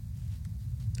DeBoer.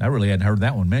 I really hadn't heard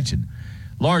that one mentioned.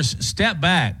 Lars, step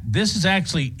back. This is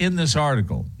actually in this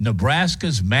article.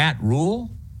 Nebraska's Matt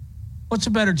Rule. What's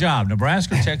a better job,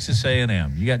 Nebraska or Texas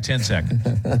A&M? You got 10 seconds.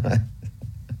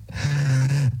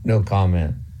 No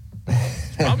comment.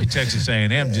 Probably Texas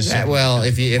A&M. Just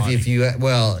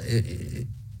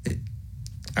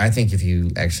I think if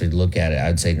you actually look at it,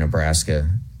 I'd say Nebraska.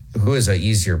 Who has an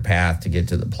easier path to get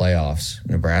to the playoffs?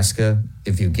 Nebraska,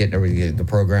 if you get the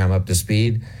program up to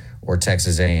speed, or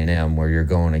Texas A&M, where you're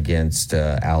going against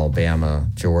Alabama,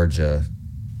 Georgia.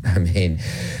 I mean,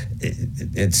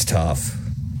 it's tough.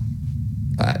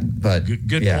 But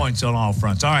good points on all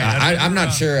fronts. All right, I'm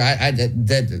not sure.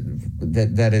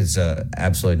 That is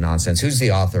absolute nonsense. Who's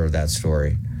the author of that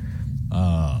story?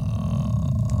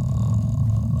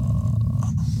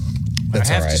 I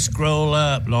have to scroll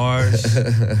up, Lars.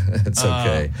 It's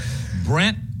okay.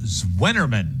 Brent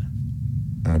Zwennerman.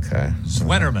 Okay.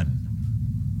 Zwennerman.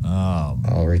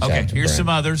 I'll reach out to here's Brent. some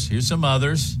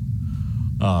others.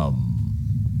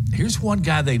 Here's one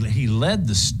guy he led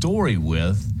the story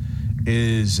with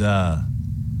is a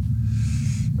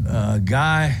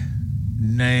guy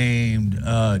named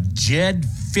Jed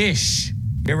Fish.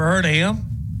 You ever heard of him?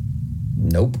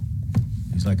 Nope.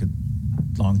 He's like a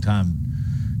longtime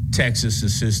Texas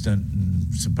assistant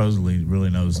and supposedly really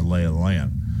knows the lay of the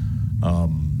land.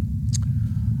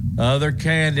 Other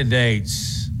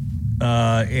candidates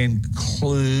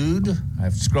include, I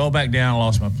have to scroll back down. I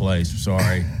lost my place.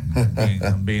 Sorry.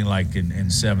 I'm being like in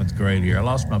seventh grade here. I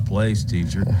lost my place,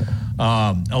 teacher.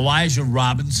 Elijah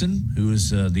Robinson, who is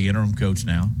the interim coach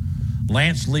now.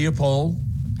 Lance Leopold.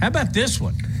 How about this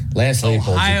one? Lance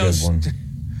Leopold's a good one.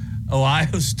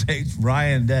 Ohio State's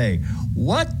Ryan Day.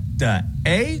 What the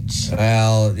H?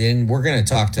 Well, and we're going to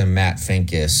talk to Matt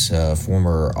Finkes,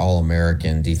 former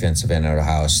All-American defensive end at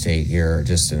Ohio State, here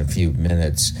just in a few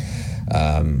minutes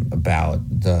about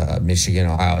the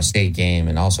Michigan-Ohio State game,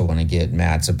 and also want to get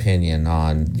Matt's opinion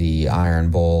on the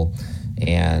Iron Bowl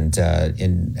and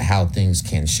in how things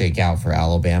can shake out for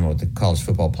Alabama with the College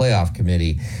Football Playoff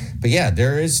Committee. But yeah,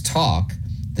 there is talk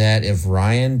that if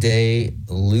Ryan Day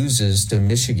loses to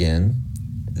Michigan,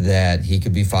 that he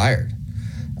could be fired.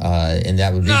 And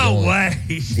that would be no way.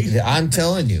 I'm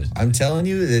telling you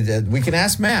that we can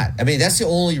ask Matt. I mean, that's the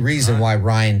only reason why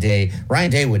Ryan Day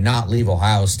would not leave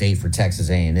Ohio State for Texas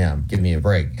A&M. Give me a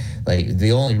break. Like,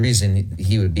 the only reason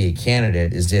he would be a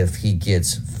candidate is if he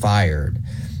gets fired.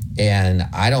 And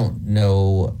I don't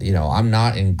know, I'm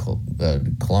not in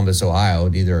Columbus, Ohio,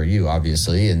 neither are you,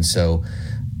 obviously. And so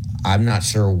I'm not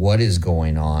sure what is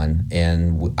going on.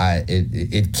 And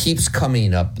it keeps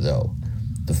coming up, though.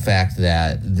 The fact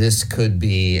that this could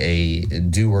be a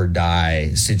do or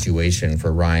die situation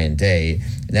for Ryan Day.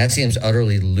 And that seems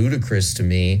utterly ludicrous to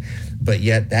me, but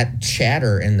yet that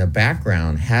chatter in the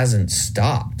background hasn't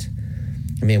stopped.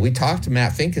 I mean, we talked to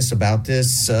Matt Finkes about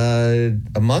this a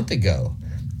month ago,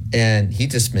 and he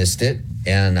dismissed it,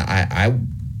 and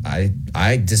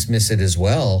I dismiss it as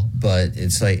well, but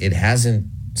it's like it hasn't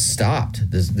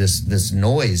stopped. This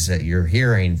noise that you're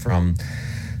hearing from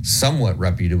somewhat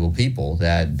reputable people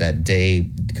that Day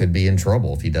could be in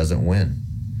trouble if he doesn't win.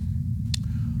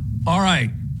 All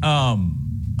right. I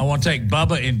want to take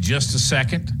Bubba in just a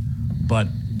second, but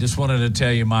just wanted to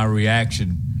tell you my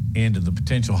reaction into the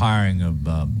potential hiring of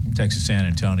Texas San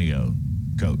Antonio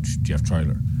coach Jeff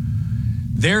Traylor.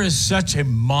 There is such a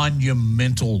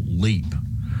monumental leap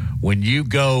when you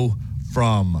go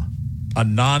from a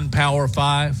non-Power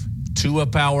 5 to a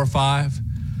Power 5.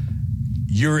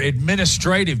 Your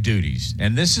administrative duties,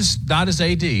 and this is not as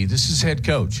AD, this is head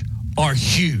coach, are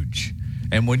huge.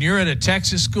 And when you're at a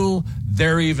Texas school,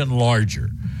 they're even larger.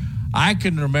 I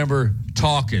can remember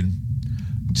talking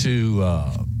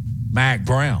to Mac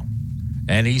Brown,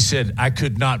 and he said, I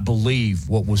could not believe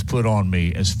what was put on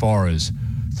me as far as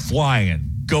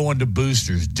flying, going to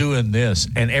boosters, doing this,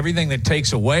 and everything that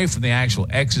takes away from the actual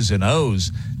X's and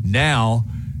O's now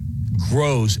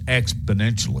grows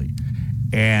exponentially.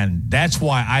 And that's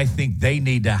why I think they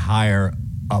need to hire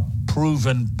a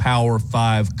proven Power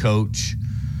 5 coach.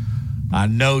 I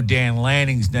know Dan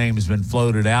Lanning's name has been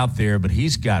floated out there, but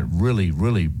he's got really,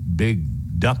 really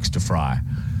big ducks to fry.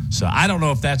 So I don't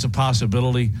know if that's a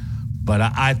possibility, but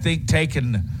I think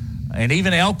and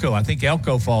even Elko, I think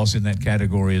Elko falls in that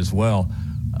category as well.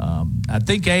 I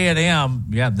think A&M,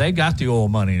 they got the oil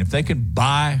money. And if they can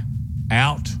buy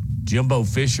out Jimbo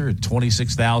Fisher at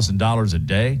 $26,000 a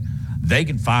day, they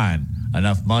can find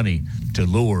enough money to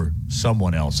lure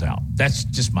someone else out. That's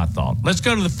just my thought. Let's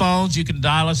go to the phones. You can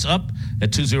dial us up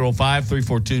at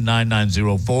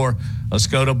 205-342-9904. Let's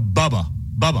go to Bubba.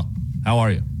 Bubba, how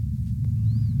are you?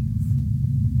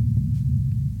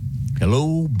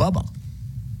 Hello, Bubba.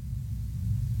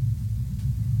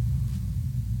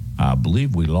 I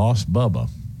believe we lost Bubba.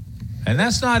 And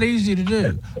that's not easy to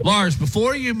do. Lars,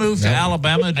 before you moved to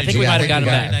Alabama, I think we might have got him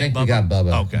back. I think we got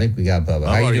Bubba. Okay. I think we got Bubba.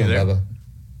 How you doing, Bubba?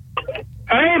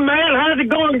 Hey, man, how's it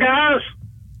going, guys?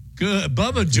 Good.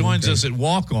 Bubba joins us at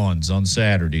walk-ons on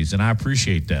Saturdays, and I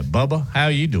appreciate that. Bubba, how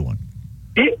are you doing?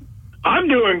 I'm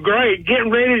doing great. Getting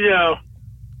ready to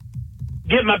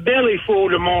get my belly full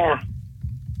tomorrow.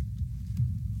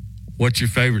 What's your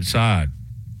favorite side?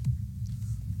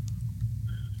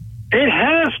 It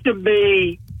has to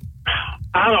be,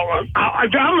 I don't know,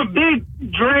 I'm a big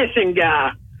dressing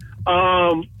guy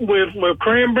with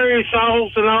cranberry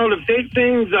sauce and all the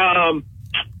fixings,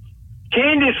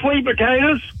 candied sweet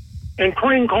potatoes and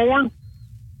cream corn.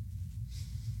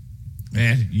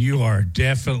 Man, you are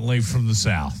definitely from the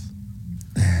South.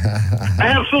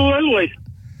 Absolutely.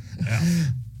 Yeah.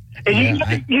 And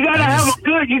you gotta have a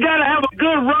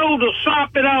good roll to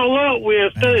sop it all up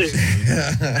with too.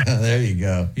 There you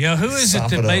go. Yeah, who is it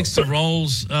that makes the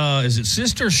rolls? Is it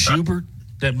Sister Schubert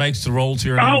that makes the rolls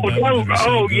here? Yeah,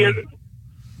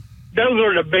 those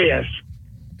are the best.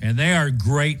 And they are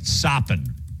great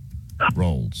sopping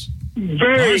rolls.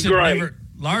 Very great.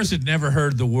 Lars had never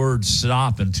heard the word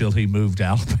sop until he moved to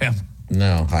Alabama.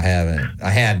 No, I haven't.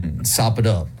 I hadn't. Sop it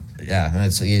up. Yeah,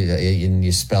 and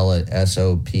you spell it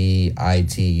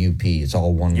SOPITUP. It's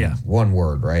all one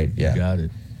word, right? Yeah. Got it.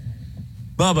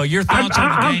 Bubba, your thoughts on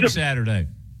the game Saturday?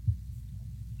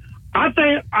 I tell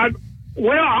you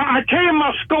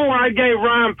my score I gave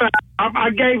Ryan.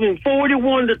 I gave him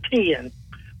 41-10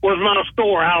 was my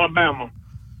score, Alabama.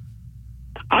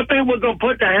 I think we're going to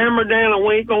put the hammer down and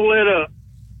we ain't going to let up.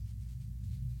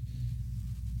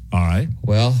 All right.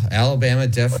 Well, Alabama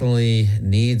definitely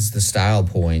needs the style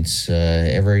points.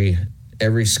 Every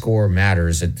score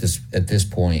matters at this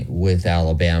point with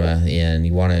Alabama, and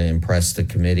you want to impress the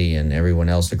committee and everyone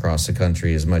else across the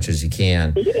country as much as you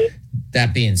can.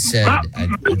 That being said, I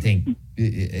think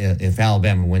if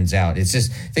Alabama wins out, it's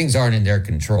just things aren't in their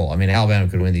control. I mean, Alabama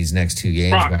could win these next two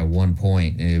games by 1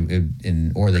 point,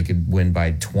 or they could win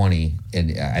by 20,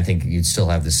 and I think you'd still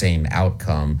have the same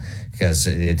outcome because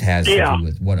it has to do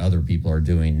with what other people are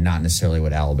doing, not necessarily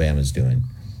what Alabama's doing.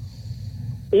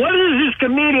 What is this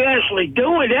committee actually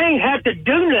doing? They ain't had to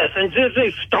do nothing since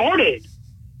they started.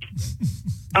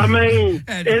 I mean,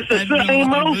 it's the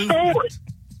same old story.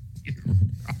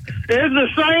 It's the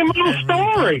same old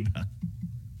story.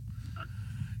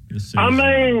 I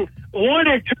mean, 1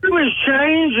 and 2 has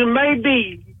changed, and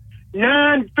maybe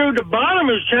 9 through the bottom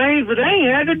has changed, but they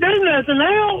ain't had to do nothing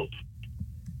else.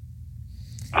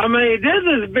 I mean, this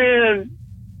has been.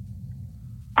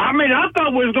 I mean, I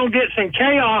thought we was going to get some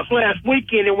chaos last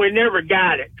weekend, and we never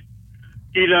got it.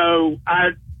 You know,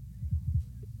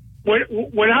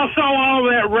 when I saw all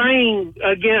that rain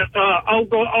against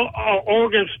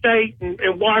Oregon State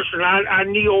and Washington, I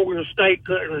knew Oregon State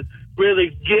couldn't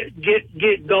really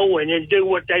get going and do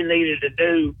what they needed to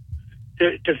do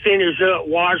to finish up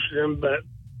Washington. But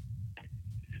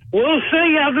we'll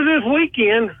see after this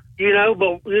weekend, you know.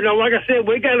 But, you know, like I said,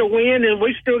 we got to win, and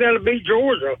we still got to beat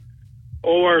Georgia.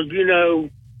 Or, you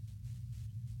know,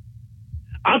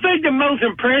 I think the most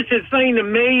impressive thing to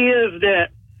me is that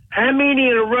how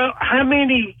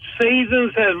many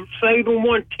seasons have Saban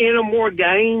won 10 or more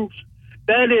games?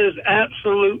 That is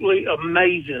absolutely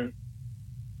amazing.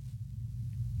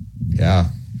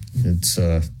 Yeah, it's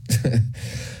Nick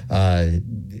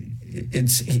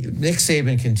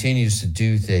Saban continues to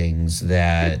do things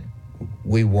that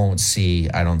we won't see,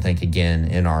 I don't think, again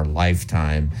in our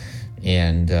lifetime.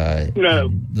 And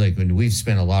like when we've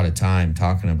spent a lot of time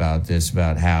talking about this,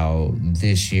 about how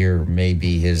this year may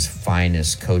be his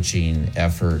finest coaching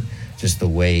effort just the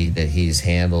way that he's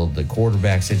handled the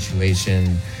quarterback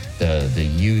situation, the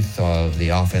youth of the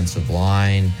offensive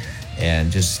line,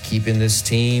 and just keeping this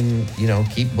team,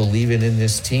 keep believing in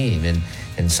this team.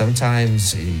 And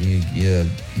sometimes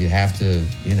you have to,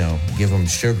 give him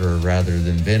sugar rather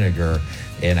than vinegar.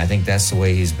 And I think that's the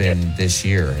way he's been this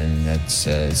year. And that's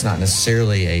it's not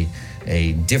necessarily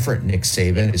a different Nick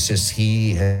Saban. It's just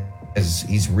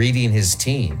he's reading his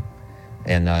team.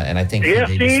 And I think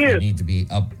they need to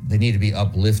be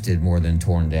uplifted more than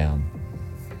torn down.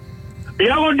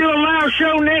 Y'all gonna do a live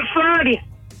show next Friday?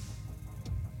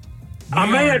 I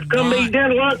may have to come eat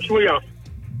dinner lunch with you.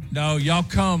 No, y'all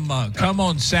come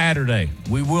on Saturday.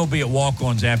 We will be at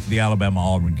Walk-Ons after the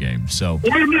Alabama-Auburn game. So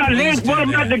what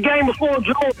about the game before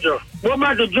Georgia? What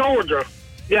about the Georgia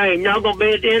game? Y'all gonna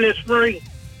be at the NS3?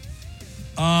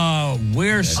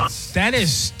 That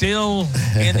is still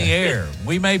in the air.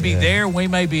 We may be there. We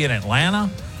may be in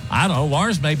Atlanta. I don't know.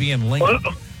 Lars may be in Lincoln.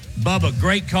 Bubba,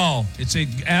 great call.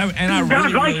 And I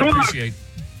really appreciate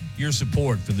your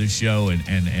support for this show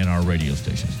and our radio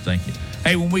stations. Thank you.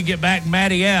 Hey, when we get back,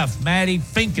 Maddie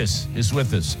Finkus is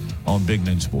with us on Big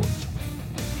Noon Sports.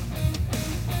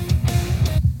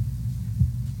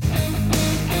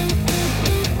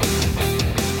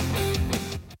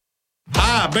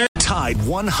 Tide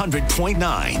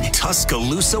 100.9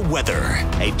 Tuscaloosa weather.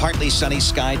 A partly sunny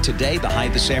sky today, the high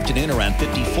this afternoon around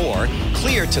 54.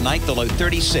 Clear tonight, the low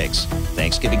 36.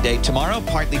 Thanksgiving Day tomorrow,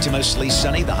 partly to mostly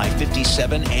sunny, the high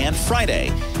 57. And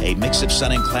Friday, a mix of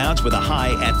sun and clouds with a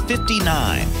high at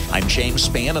 59. I'm James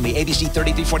Spann on the ABC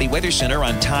 3340 Weather Center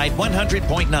on Tide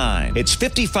 100.9. It's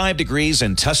 55 degrees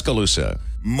in Tuscaloosa.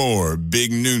 More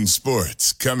Big Noon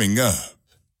Sports coming up.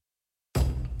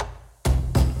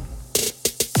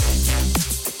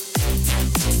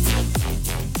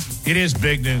 It is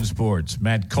Big Noon Sports.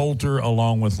 Matt Coulter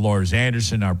along with Lars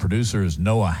Anderson. Our producer is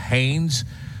Noah Haynes.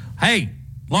 Hey,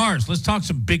 Lars, let's talk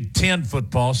some Big Ten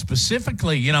football.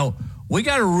 Specifically, we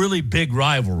got a really big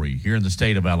rivalry here in the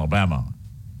state of Alabama.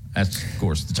 That's, of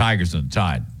course, the Tigers and the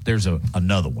Tide. There's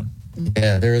another one.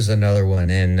 Yeah, there is another one.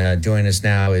 And joining us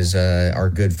now is our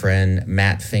good friend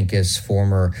Matt Finkus,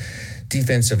 former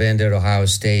defensive end at Ohio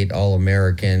State,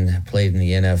 All-American, played in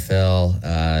the NFL.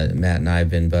 Matt and I have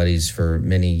been buddies for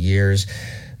many years.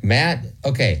 Matt,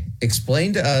 okay,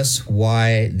 explain to us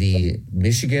why the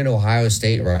Michigan-Ohio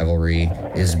State rivalry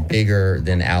is bigger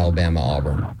than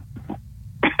Alabama-Auburn.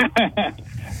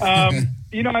 I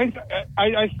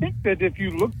think that if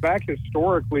you look back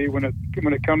historically, when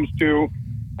it comes to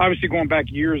obviously going back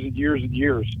years and years and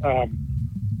years,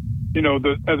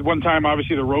 at one time,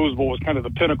 obviously the Rose Bowl was kind of the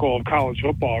pinnacle of college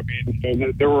football. I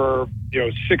mean, there were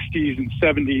 60s and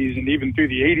 70s and even through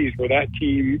the 80s where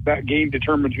that game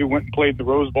determined who went and played the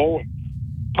Rose Bowl and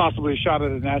possibly a shot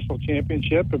at a national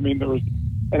championship. I mean, there was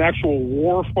an actual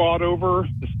war fought over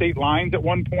the state lines at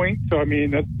one point. So, I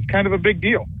mean, that's kind of a big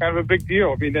deal. I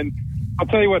mean, and I'll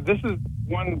tell you what, this is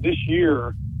one this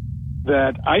year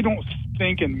that I don't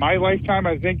think in my lifetime.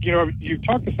 I think, you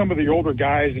talk to some of the older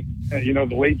guys, and,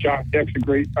 the late John Dix, a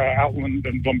great Outland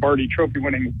and Lombardi trophy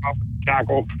winning offensive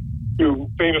tackle, who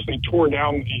famously tore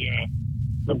down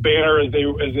the banner as they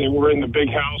were in the big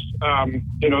house.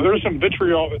 There's some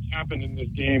vitriol that's happened in this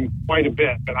game quite a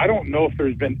bit, but I don't know if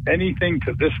there's been anything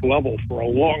to this level for a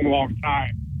long, long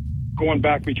time going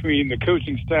back between the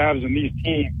coaching staffs and these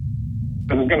teams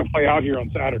that is going to play out here on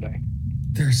Saturday.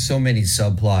 There's so many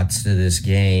subplots to this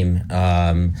game.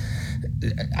 I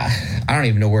don't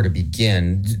even know where to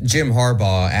begin. Jim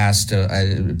Harbaugh asked at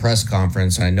a press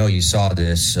conference, and I know you saw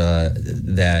this,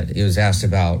 that it was asked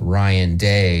about Ryan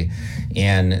Day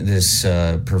and this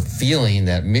feeling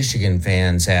that Michigan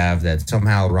fans have that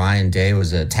somehow Ryan Day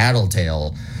was a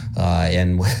tattletale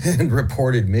and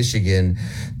reported Michigan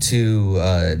to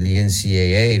the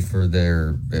NCAA for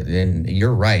their, and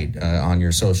you're right, on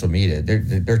your social media,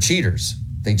 they're cheaters.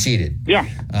 They cheated. Yeah.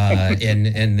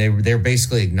 And they're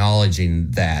basically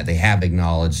acknowledging that. They have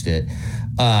acknowledged it.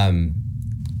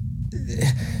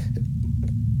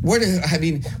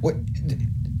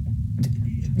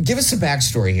 Give us a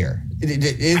backstory here.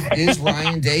 Is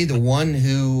Ryan Day the one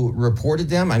who reported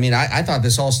them? I mean, I thought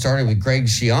this all started with Greg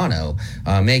Schiano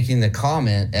making the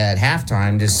comment at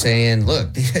halftime, just saying,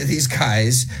 look, these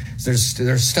guys,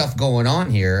 there's stuff going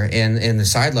on here. And the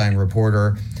sideline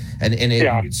reporter,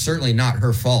 it's certainly not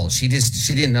her fault. She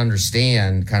didn't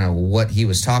understand kind of what he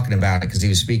was talking about because he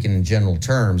was speaking in general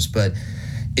terms. But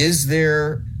is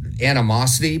there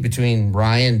animosity between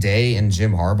Ryan Day and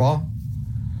Jim Harbaugh?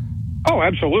 Oh,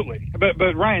 absolutely.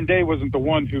 But Ryan Day wasn't the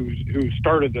one who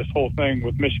started this whole thing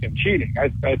with Michigan cheating.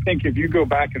 I think if you go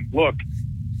back and look,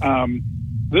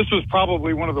 this was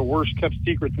probably one of the worst kept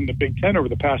secrets in the Big Ten over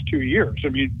the past 2 years. I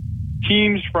mean,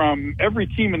 teams from every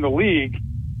team in the league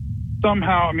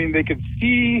somehow, I mean, they could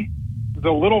see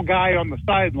the little guy on the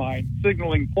sideline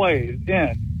signaling plays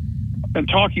in and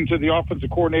talking to the offensive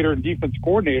coordinator and defense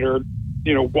coordinator,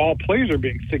 you know, while plays are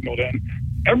being signaled in.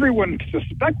 Everyone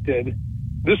suspected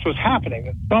this was happening,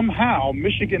 that somehow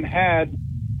Michigan had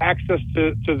access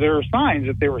to their signs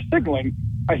that they were signaling.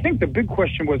 I think the big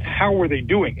question was, how were they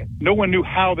doing it? No one knew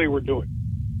how they were doing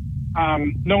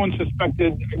it. No one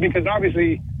suspected, because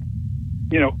obviously,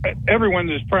 you know, everyone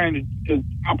is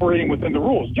operating within the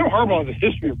rules. Jim Harbaugh has a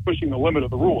history of pushing the limit of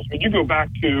the rules. I mean, you go back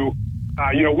to,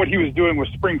 you know, what he was doing with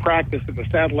spring practice and the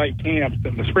satellite camps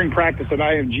and the spring practice at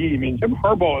IMG. I mean, Jim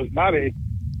Harbaugh is not a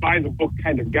by-the-book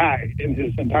kind of guy in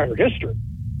his entire history.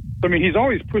 So, I mean, he's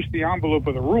always pushed the envelope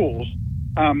of the rules.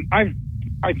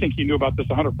 I think he knew about this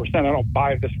 100%. I don't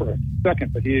buy this for a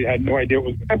second, but he had no idea. It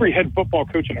was every head football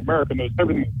coach in America knows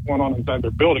everything that's going on inside their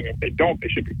building. If they don't, they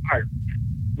should be fired.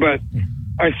 But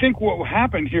I think what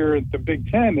happened here at the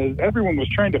Big Ten is everyone was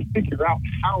trying to figure out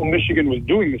how Michigan was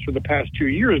doing this for the past 2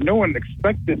 years. No one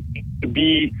expected it to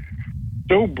be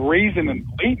so brazen and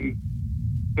blatant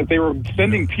that they were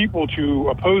sending people to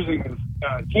opposing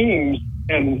teams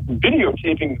and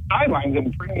videotaping the sidelines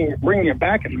and bringing it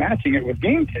back and matching it with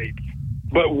game tape.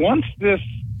 But once this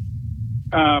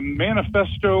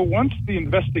manifesto, once the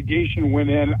investigation went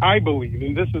in, I believe,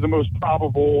 and this is the most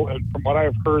probable, and from what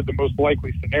I've heard, the most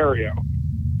likely scenario,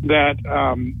 that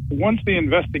once the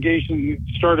investigation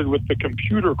started with the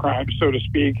computer crime, so to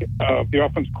speak, of the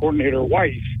offensive coordinator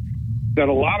Weiss, that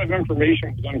a lot of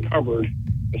information was uncovered,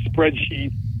 the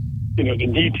spreadsheet, you know, the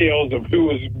details of who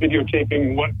was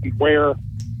videotaping what and where,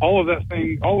 all of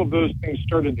those things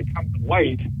started to come to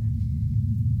light.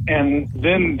 And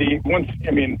then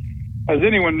as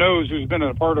anyone knows who's been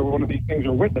a part of one of these things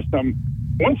or witnessed them,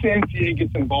 once the NCAA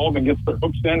gets involved and gets their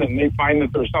hooks in and they find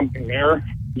that there's something there,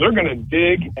 they're going to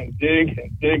dig and dig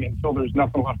and dig until there's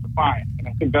nothing left to find. And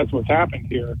I think that's what's happened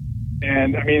here.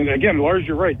 And, I mean, again, Lars,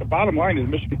 you're right. The bottom line is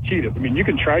Michigan cheated. I mean, you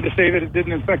can try to say that it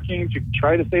didn't affect games. You can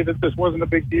try to say that this wasn't a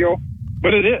big deal,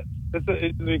 but it is.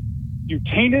 You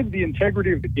tainted the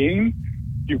integrity of the game.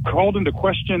 You called into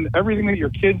question everything that your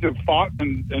kids have fought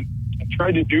and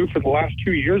tried to do for the last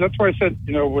 2 years. That's why I said,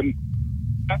 you know, when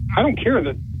I don't care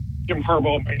that Jim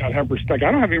Harbaugh may not have respect.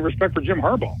 I don't have any respect for Jim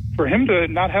Harbaugh. For him to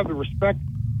not have the respect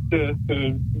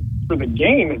for the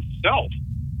game itself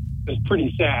is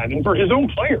pretty sad. And for his own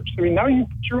players. I mean, now you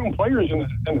put your own players in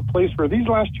a place where these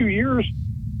last 2 years,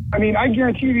 I mean, I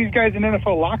guarantee you these guys in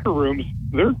NFL locker rooms,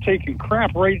 they're taking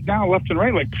crap right now, left and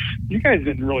right. Like, you guys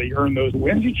didn't really earn those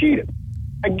wins. You cheated.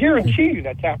 I guarantee you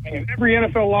that's happening in every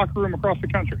NFL locker room across the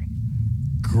country.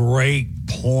 Great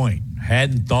point.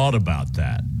 Hadn't thought about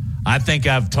that. I think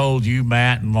I've told you,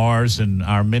 Matt and Lars, and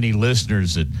our many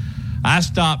listeners that I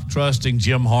stopped trusting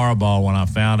Jim Harbaugh when I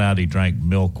found out he drank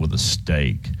milk with a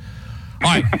steak. All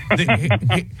right,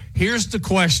 here's the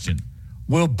question.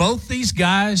 Will both these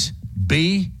guys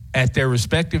be at their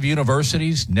respective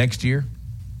universities next year?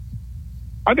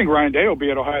 I think Ryan Day will be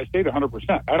at Ohio State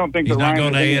 100%. I don't think that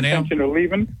Ryan has any intention of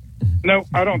leaving. No,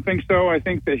 I don't think so. I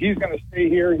think that he's going to stay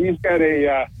here. He's got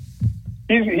I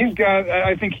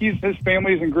think his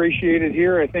family's ingratiated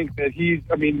here. I think that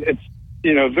it's,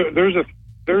 you know,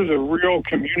 there's a real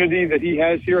community that he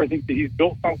has here. I think that he's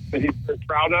built something that he's very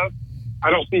proud of.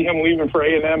 I don't see him leaving for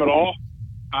A&M at all.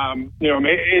 You know,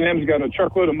 A&M's got a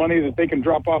truckload of money that they can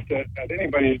drop off at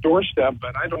anybody's doorstep,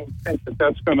 but I don't think that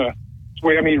that's going to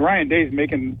sway. I mean, Ryan Day's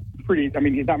making he's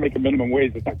not making minimum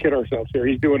wage. Let's not kid ourselves here.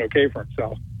 He's doing okay for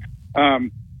himself.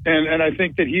 And I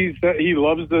think that he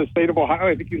loves the state of Ohio.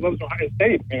 I think he loves Ohio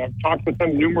State. I mean, I've talked with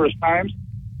him numerous times.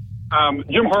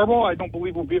 Jim Harbaugh, I don't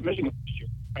believe will be at Michigan this year.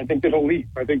 I think that he'll leave.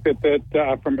 I think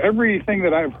that from everything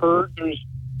that I've heard, there's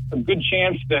a good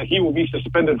chance that he will be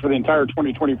suspended for the entire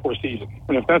 2024 season.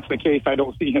 And if that's the case, I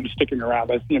don't see him sticking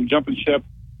around. I see him jumping ship,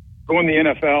 going to the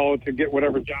NFL to get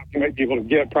whatever job he might be able to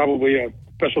get, probably a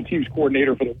special teams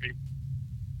coordinator for the league.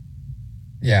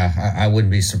 Yeah, I wouldn't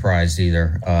be surprised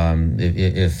either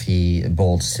if he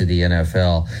bolts to the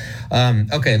NFL.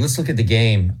 Okay, let's look at the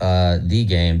game.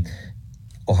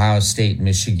 Ohio State,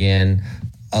 Michigan.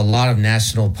 A lot of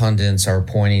national pundits are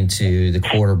pointing to the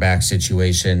quarterback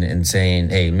situation and saying,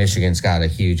 hey, Michigan's got a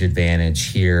huge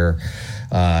advantage here.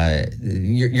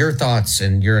 Your thoughts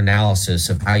and your analysis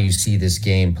of how you see this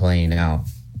game playing out.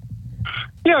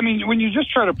 Yeah, I mean, when you just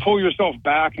try to pull yourself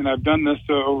back, and I've done this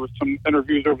over some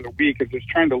interviews over the week, of just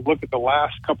trying to look at the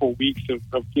last couple of weeks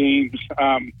of games,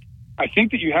 I think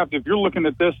that you have to, if you're looking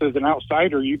at this as an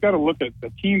outsider, you've got to look at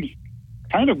the teams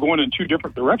kind of going in two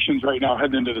different directions right now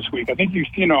heading into this week. I think you've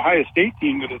seen an Ohio State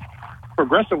team that has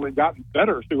progressively gotten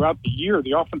better throughout the year.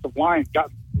 The offensive line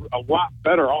got a lot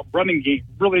better. All running game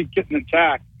really getting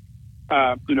intact.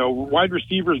 Wide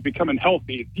receivers becoming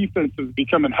healthy. Defense is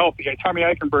becoming healthy. Tommy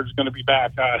Eichenberg's going to be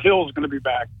back. Hill's going to be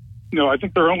back. I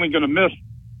think they're only going to miss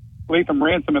Latham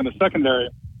Ransom in the secondary.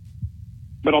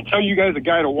 But I'll tell you guys a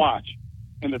guy to watch,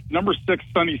 and it's number 6,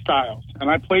 Sonny Styles. And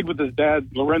I played with his dad,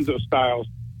 Lorenzo Styles.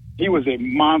 He was a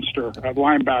monster at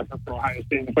linebacker for Ohio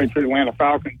State and played for the Atlanta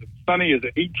Falcons. And Sonny is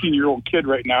an 18-year-old kid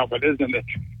right now, but is in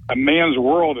a man's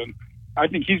world, and I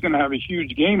think he's going to have a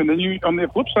huge game. And then on the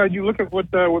flip side, you look at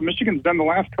what Michigan's done the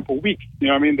last couple of weeks. They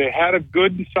had a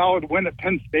good and solid win at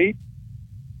Penn State.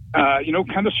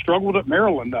 Kind of struggled at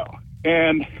Maryland, though.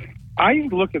 And I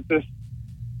look at this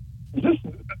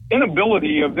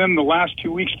inability of them the last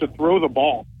 2 weeks to throw the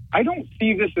ball. I don't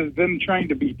see this as them trying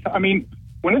to be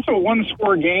when it's a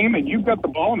one-score game and you've got the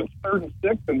ball and it's 3rd and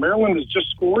 6 and Maryland has just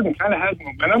scored and kind of has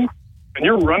momentum and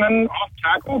you're running off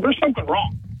tackle, there's something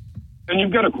wrong. And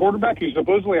you've got a quarterback who's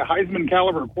supposedly a Heisman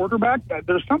caliber quarterback.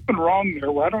 There's something wrong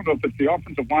there. Where I don't know if it's the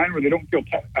offensive line where they don't feel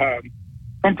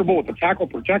comfortable with the tackle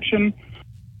protection.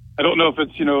 I don't know if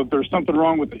it's, there's something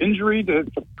wrong with the injury to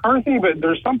McCarthy, but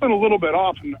there's something a little bit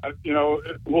off. And,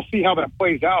 we'll see how that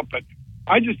plays out. But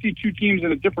I just see two teams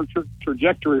in a different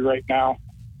trajectory right now.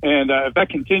 And if that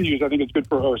continues, I think it's good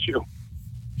for OSU.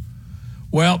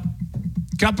 Well,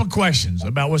 a couple of questions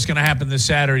about what's going to happen this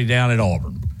Saturday down at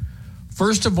Auburn.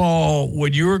 First of all,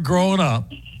 when you were growing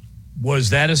up, was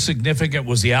that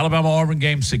was the Alabama-Auburn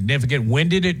game significant? When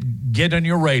did it get on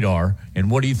your radar?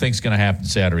 And what do you think is going to happen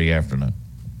Saturday afternoon?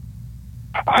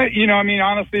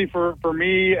 Honestly, for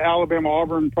me,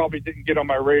 Alabama-Auburn probably didn't get on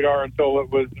my radar until I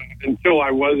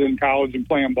was in college and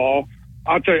playing ball.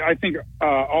 I'll tell you, I think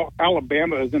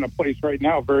Alabama is in a place right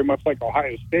now very much like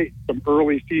Ohio State. Some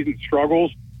early season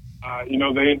struggles.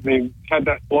 They had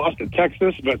that loss to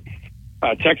Texas, but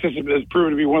Texas has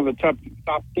proven to be one of the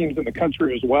top teams in the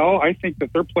country as well. I think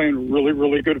that they're playing really,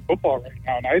 really good football right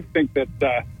now, and I think that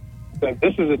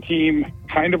this is a team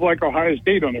kind of like Ohio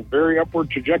State on a very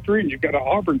upward trajectory, and you've got an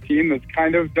Auburn team that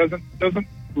kind of doesn't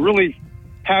really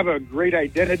have a great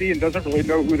identity and doesn't really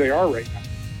know who they are right now.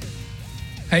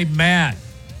 Hey, Matt,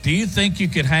 do you think you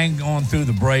could hang on through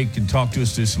the break and talk to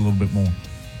us just a little bit more?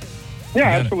 Yeah,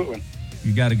 absolutely.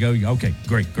 You got to go. Okay,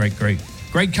 great.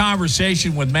 Great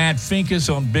conversation with Matt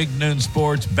Finkus on Big Noon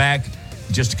Sports. Back in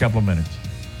just a couple of minutes.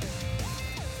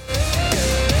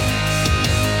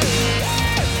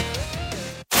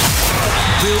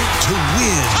 Built to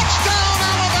win. Touchdown,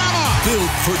 Alabama.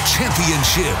 Built for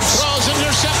championships. Throws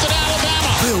intercepted, Alabama.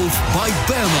 Built by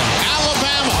Bama.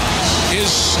 Alabama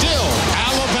is still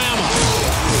Alabama.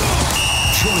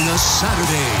 Join us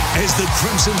Saturday as the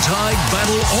Crimson Tide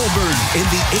battle Auburn in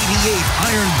the 88th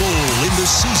Iron Bowl in the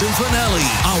season finale.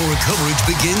 Our coverage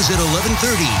begins at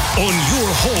 11:30 on your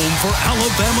home for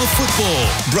Alabama football.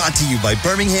 Brought to you by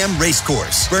Birmingham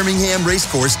Racecourse.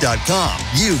 BirminghamRacecourse.com.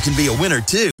 You can be a winner,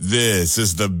 too. This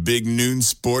is the Big Noon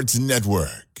Sports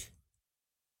Network.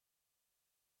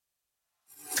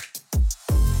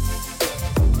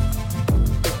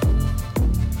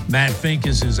 Matt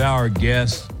Finkus is our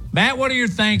guest. Matt, what are your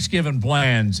Thanksgiving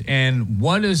plans, and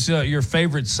what is your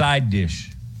favorite side dish?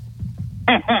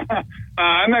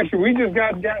 We just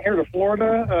got down here to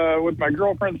Florida with my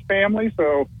girlfriend's family,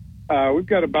 so we've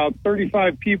got about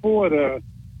 35 people at a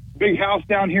big house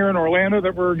down here in Orlando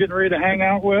that we're getting ready to hang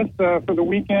out with for the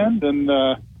weekend, and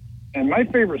my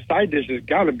favorite side dish has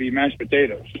got to be mashed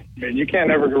potatoes. I mean, you can't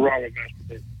ever go wrong with mashed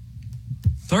potatoes.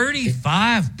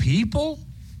 35 people?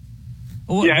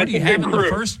 What do you have in the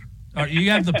first?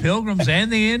 You have the Pilgrims and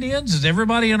the Indians? Is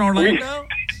everybody in Orlando?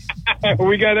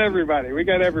 We got everybody. So we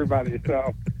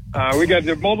got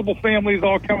the multiple families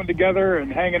all coming together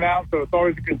and hanging out. So it's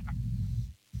always a good time.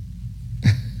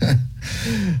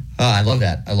 I love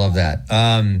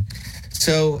that.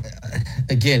 So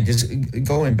again, just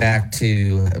going back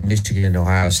to Michigan and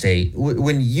Ohio State,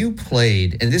 when you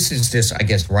played, and this is just, I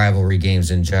guess, rivalry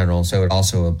games in general, so it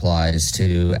also applies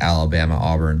to Alabama,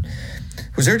 Auburn.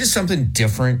 Was there just something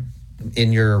different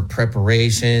in your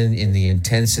preparation, in the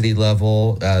intensity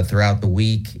level throughout the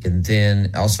week, and then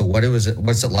also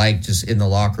what's it like just in the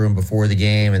locker room before the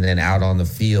game and then out on the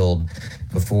field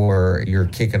before you're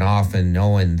kicking off and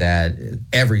knowing that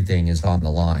everything is on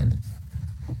the line?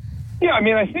 Yeah, I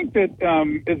mean, I think that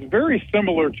it's very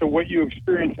similar to what you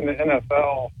experience in the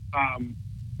NFL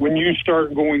when you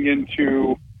start going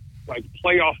into like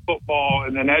playoff football,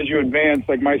 and then as you advance,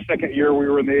 like my second year, we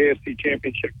were in the AFC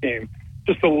Championship game.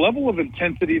 Just the level of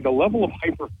intensity, the level of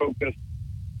hyper-focus,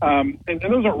 And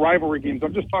those aren't rivalry games.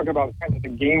 I'm just talking about kind of the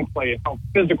gameplay and how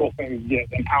physical things get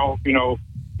and how,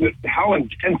 how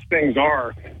intense things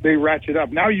are. They ratchet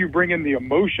up. Now you bring in the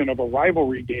emotion of a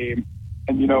rivalry game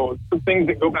and, things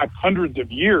that go back hundreds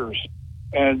of years.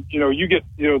 And, you get,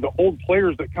 the old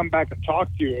players that come back and talk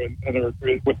to you and are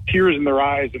with tears in their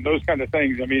eyes and those kind of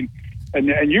things. I mean,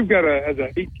 and you've got as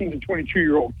an 18 to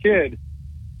 22-year-old kid,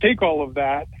 take all of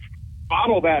that,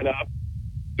 bottle that up,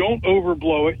 don't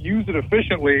overblow it, use it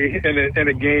efficiently in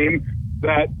a game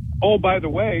that, oh, by the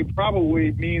way,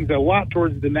 probably means a lot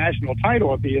towards the national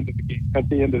title at the end of the game, at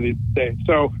the end of the day.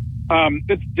 So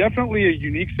it's definitely a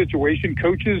unique situation.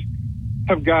 Coaches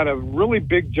have got a really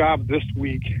big job this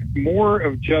week, more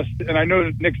of just, and I know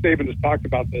Nick Saban has talked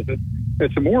about this,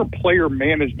 it's more player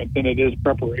management than it is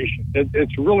preparation.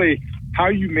 It's really how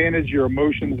you manage your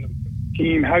emotions as a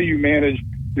team, how you manage,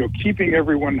 keeping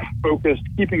everyone focused,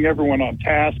 keeping everyone on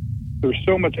task. There's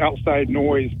so much outside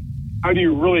noise. How do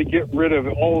you really get rid of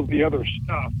all of the other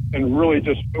stuff and really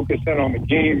just focus in on the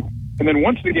game? And then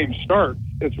once the game starts,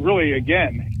 it's really,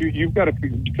 again, you've got to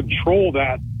control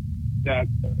that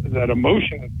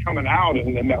emotion that's coming out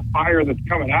and that fire that's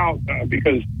coming out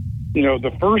because,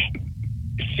 the first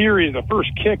series, the first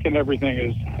kick and everything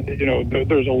is,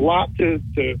 there's a lot to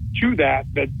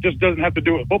that just doesn't have to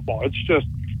do with football. It's just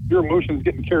your emotions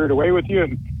getting carried away with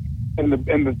you. And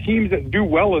the teams that do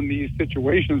well in these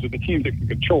situations are the teams that can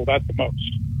control that the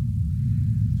most.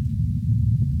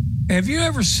 Have you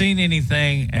ever seen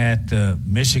anything at the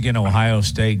Michigan-Ohio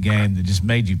State game that just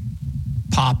made you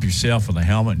pop yourself in the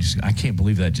helmet and just, I can't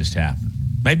believe that just happened?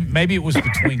 Maybe it was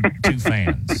between two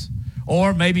fans.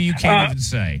 Or maybe you can't even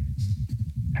say.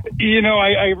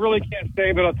 I really can't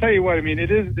say, but I'll tell you what, I mean,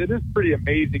 it is pretty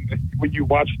amazing when you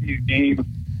watch these games.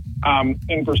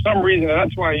 And for some reason, and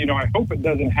that's why, I hope it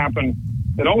doesn't happen.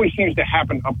 It always seems to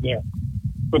happen up there.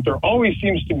 But there always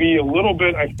seems to be a little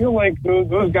bit, I feel like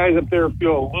those guys up there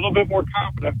feel a little bit more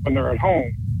confident when they're at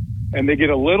home. And they get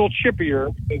a little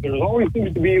chippier. There always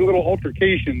seems to be little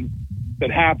altercations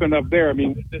that happen up there. I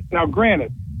mean, now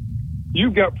granted,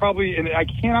 you've got probably, and I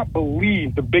cannot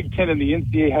believe the Big Ten and the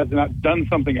NCAA has not done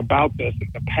something about this in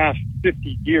the past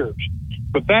 50 years.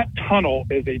 But that tunnel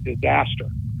is a disaster.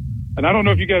 And I don't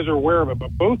know if you guys are aware of it,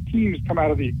 but both teams come out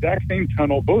of the exact same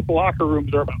tunnel. Both locker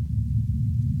rooms are about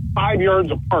 5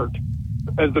 yards apart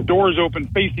as the doors open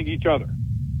facing each other.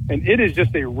 And it is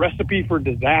just a recipe for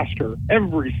disaster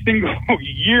every single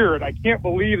year. And I can't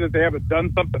believe that they haven't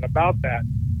done something about that.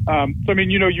 So, I mean,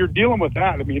 you're dealing with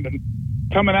that. I mean, and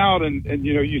coming out and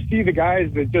you see the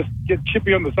guys that just get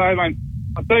chippy on the sideline.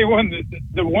 I'll tell you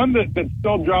the one that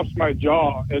still drops my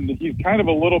jaw, and he's kind of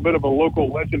a little bit of a local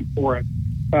legend for it.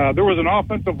 There was an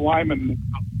offensive lineman,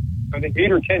 I think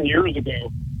 8 or 10 years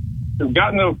ago, who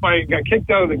got into a fight, got kicked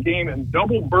out of the game, and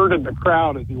double-birded the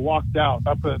crowd as he walked out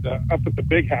up at the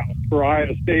big house for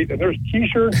Ohio State. And there's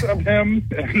T-shirts of him,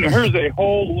 and there's a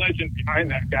whole legend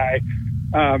behind that guy.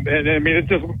 And I mean, it's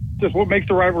just what makes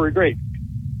the rivalry great.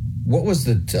 What was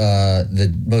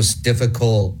the most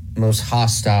difficult, most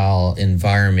hostile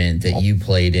environment that you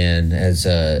played in as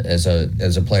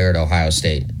a player at Ohio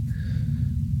State?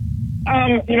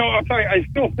 I'll tell you, I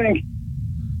still think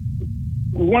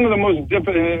one of the most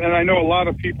difficult, and I know a lot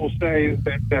of people say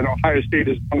that Ohio State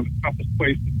is one of the toughest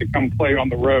places to come play on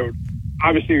the road.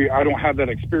 Obviously, I don't have that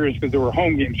experience because there were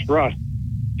home games for us.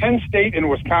 Penn State and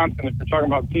Wisconsin, if you're talking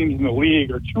about teams in the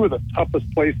league, are two of the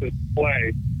toughest places to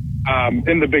play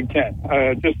in the Big Ten.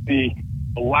 Just the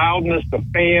loudness, the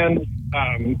fans,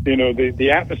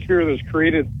 the atmosphere that's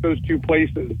created those two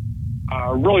places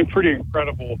are really pretty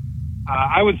incredible.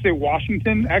 I would say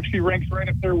Washington actually ranks right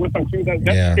up there with them too.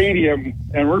 That stadium,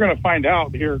 and we're going to find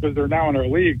out here because they're now in our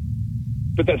league,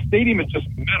 but that stadium is just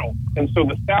metal, and so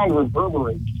the sound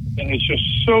reverberates, and it's just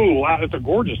so loud. It's a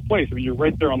gorgeous place. I mean, you're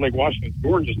right there on Lake Washington. It's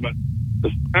gorgeous, but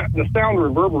the sound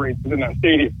reverberates within that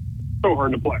stadium. So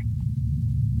hard to play.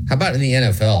 How about in the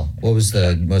NFL? What was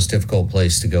the most difficult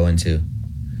place to go into?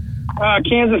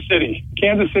 Kansas City.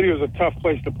 Kansas City was a tough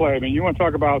place to play. I mean, you want to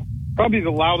talk about probably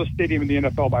the loudest stadium in the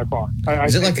NFL by far.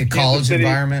 Is it like a college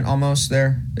environment almost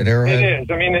there at Arrowhead? It is.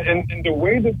 I mean, and the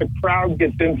way that the crowd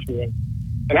gets into it,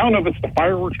 and I don't know if it's the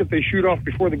fireworks that they shoot off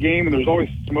before the game, and there's always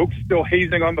smoke still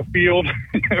hazing on the field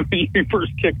when you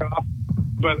first kick off.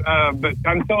 But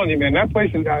I'm telling you, man, that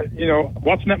place,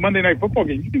 watching that Monday Night Football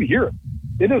game, you can hear it.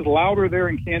 It is louder there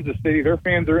in Kansas City. Their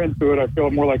fans are into it, I feel,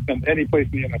 more like than any place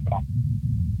in the NFL.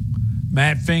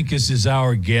 Matt Finkes is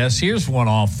our guest. Here's one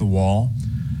off the wall.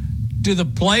 Do the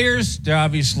players, they're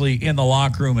obviously in the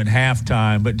locker room at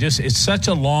halftime, but just it's such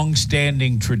a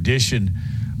long-standing tradition.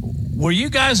 Were you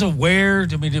guys aware?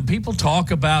 I mean, did people talk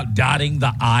about dotting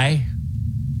the I?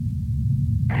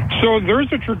 So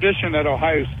there's a tradition at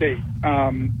Ohio State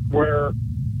where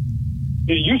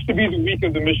it used to be the week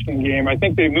of the Michigan game. I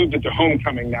think they moved it to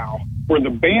homecoming now, where the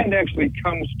band actually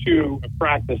comes to a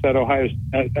practice at Ohio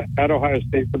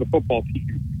State for the football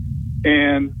team.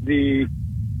 And the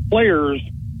players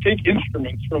take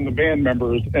instruments from the band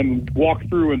members and walk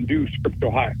through and do Script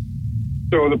Ohio.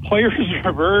 So the players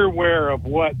are very aware of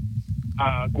what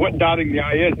dotting the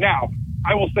I is. Now,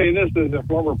 I will say this as a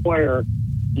former player,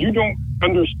 you don't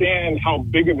understand how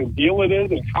big of a deal it is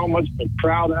and how much the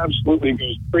crowd absolutely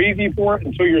goes crazy for it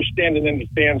until you're standing in the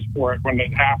stands for it when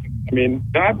it happens. I mean,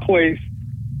 that place,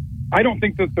 I don't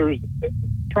think that there's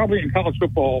probably in college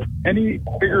football any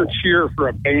bigger cheer for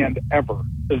a band ever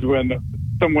is when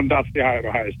someone dots the I at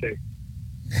Ohio State.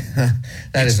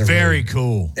 That is very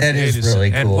cool. That is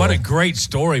really cool. And what a great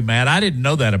story, Matt. I didn't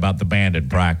know that about the band in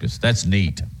practice. That's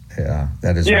neat. Yeah,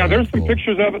 that is. Yeah, really there's cool. some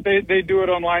pictures of it. They do it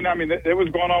online. I mean, it was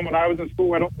going on when I was in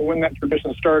school. I don't know when that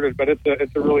tradition started, but it's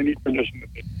a really neat tradition.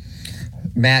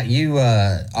 Matt, you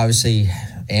obviously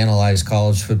analyze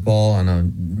college football on a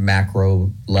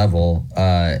macro level.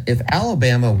 If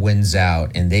Alabama wins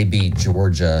out and they beat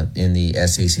Georgia in the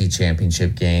SEC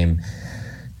championship game,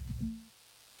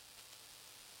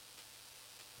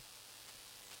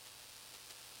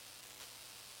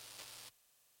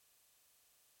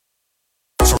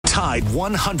 Tide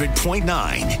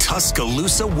 100.9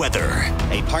 Tuscaloosa weather.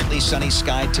 A partly sunny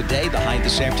sky today, the high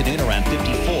this afternoon around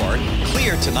 54.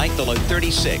 Clear tonight, the low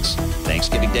 36.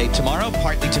 Thanksgiving Day tomorrow,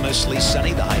 partly to mostly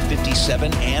sunny, the high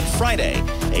 57. And Friday,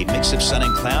 a mix of sun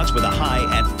and clouds with a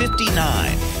high at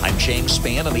 59. I'm James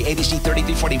Spann on the ABC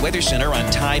 3340 Weather Center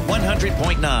on Tide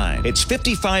 100.9. It's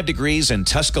 55 degrees in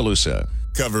Tuscaloosa.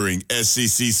 Covering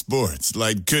SEC sports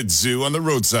like kudzu on the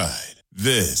roadside.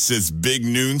 This is Big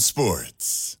Noon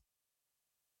Sports.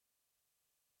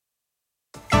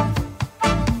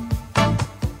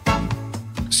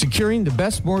 Securing the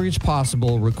best mortgage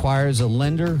possible requires a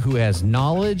lender who has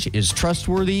knowledge, is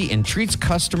trustworthy, and treats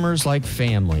customers like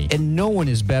family. And no one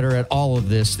is better at all of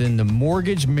this than the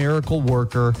mortgage miracle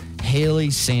worker, Haley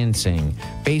Sansing.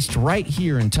 Based right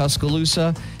here in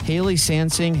Tuscaloosa, Haley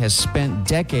Sansing has spent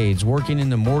decades working in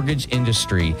the mortgage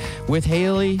industry. With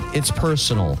Haley, it's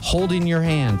personal, holding your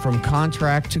hand from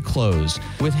contract to close.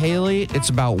 With Haley, it's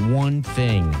about one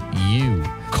thing, you.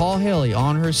 Call Haley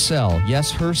on her cell, yes,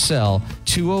 her cell,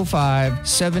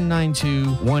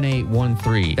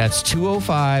 205-792-1813. That's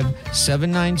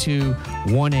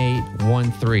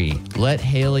 205-792-1813. Let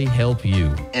Haley help you.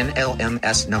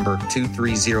 NLMS number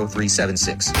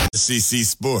 230376. SEC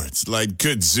sports like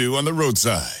kudzu on the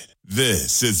roadside.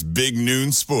 This is Big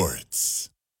Noon Sports.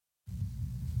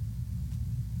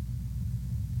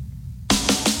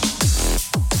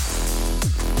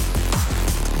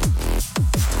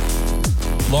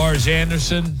 Lars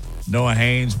Anderson, Noah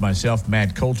Haynes, myself,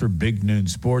 Matt Coulter, Big Noon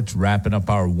Sports, wrapping up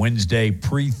our Wednesday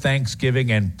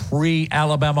pre-Thanksgiving and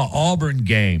pre-Alabama-Auburn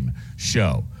game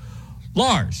show.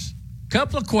 Lars, a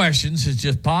couple of questions has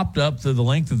just popped up through the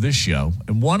length of this show,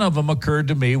 and one of them occurred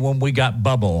to me when we got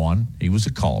Bubba on. He was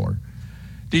a caller.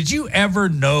 Did you ever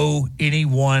know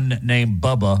anyone named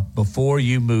Bubba before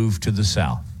you moved to the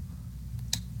South?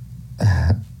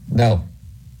 No,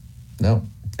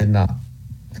 did not.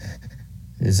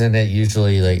 Isn't it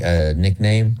usually like a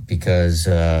nickname because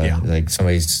like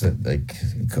somebody's like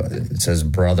it says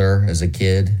brother as a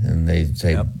kid and they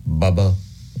say Bubba,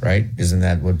 right? Isn't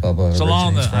that what Bubba? It's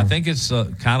along the. I think it's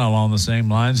kind of along the same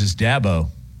lines as Dabo.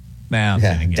 Now,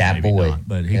 Dat Boy, not,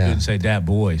 but he couldn't say Dat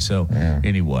Boy. So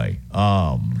anyway,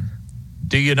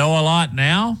 do you know a lot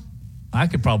now? I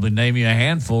could probably name you a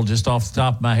handful just off the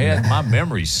top of my head. My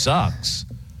memory sucks.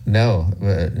 No,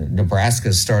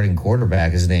 Nebraska's starting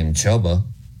quarterback is named Chubba.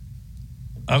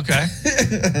 Okay.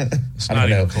 It's not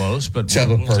even close, but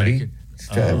Chubba Purdy.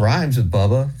 It rhymes with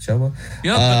Bubba, Chubba.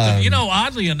 Yeah, but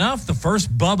oddly enough, the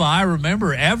first Bubba I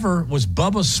remember ever was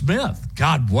Bubba Smith.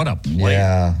 God, what a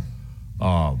player.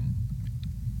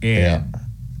 Yeah.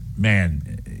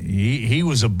 Man, he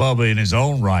was a Bubba in his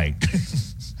own right. He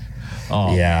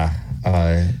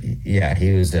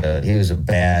was a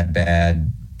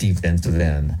bad defensive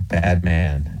end, bad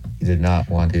man. He did not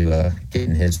want to get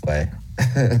in his way.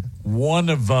 One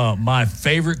of my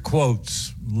favorite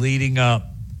quotes leading up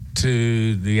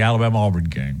to the Alabama-Auburn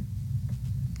game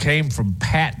came from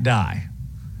Pat Dye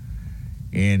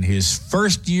in his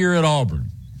first year at Auburn,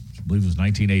 which I believe was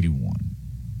 1981,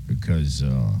 because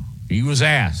he was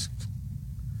asked,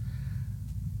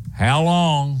 how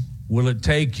long will it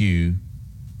take you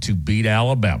to beat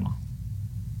Alabama?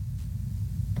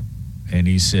 And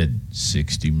he said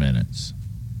 60 minutes.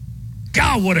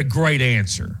 God, what a great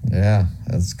answer. Yeah,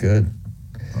 that's good.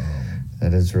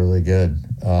 That is really good.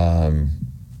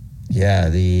 Yeah,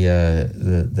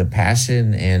 the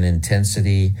passion and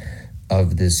intensity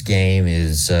of this game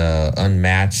is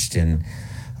unmatched, and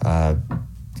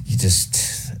you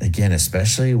just, again,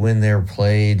 especially when they're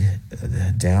played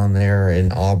down there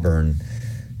in Auburn,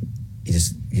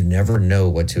 you never know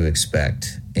what to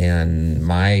expect. And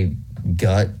my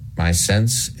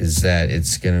sense is that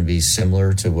it's going to be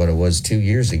similar to what it was 2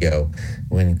 years ago,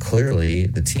 when clearly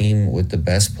the team with the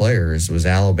best players was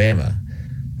Alabama.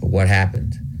 But what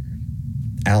happened?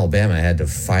 Alabama had to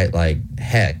fight like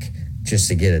heck just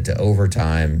to get it to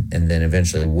overtime, and then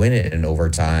eventually win it in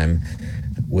overtime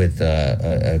with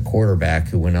a quarterback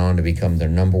who went on to become their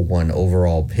number 1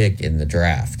 overall pick in the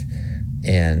draft.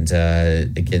 And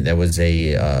again, that was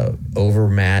a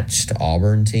overmatched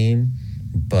Auburn team,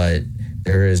 but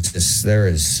there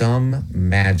is some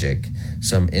magic,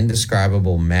 some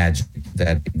indescribable magic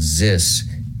that exists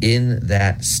in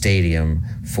that stadium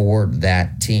for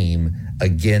that team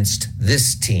against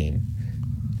this team,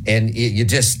 and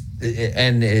it's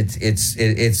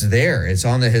there. It's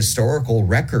on the historical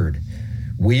record.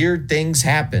 Weird things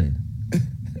happen.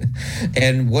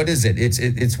 And what is it?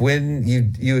 It's when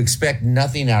you expect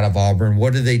nothing out of Auburn.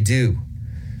 What do? They do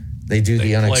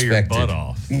the unexpected. Play your butt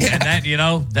off. Yeah.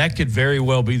 And that could very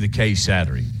well be the case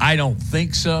Saturday. I don't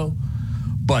think so,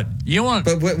 but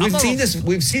we've seen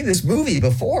this movie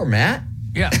before, Matt.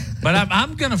 Yeah, but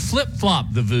I'm going to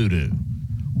flip-flop the voodoo.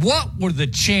 What were the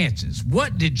chances?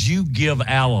 What did you give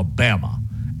Alabama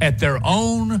at their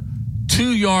own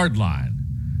 2-yard line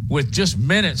with just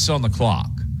minutes on the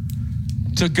clock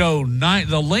to go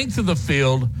the length of the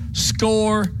field,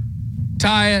 score,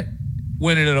 tie it,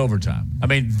 win it at overtime? I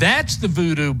mean, that's the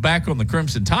voodoo back on the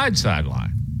Crimson Tide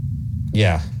sideline.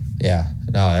 Yeah. No,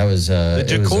 that was the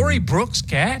Ja'Cory Brooks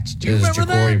catch. Do you remember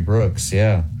that? Ja'Cory Brooks,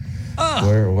 yeah.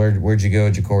 Where'd you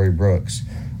go, Ja'Cory Brooks?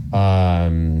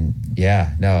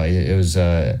 It was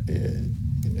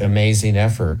amazing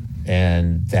effort,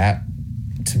 and that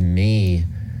to me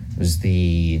was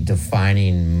the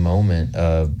defining moment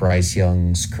of Bryce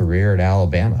Young's career at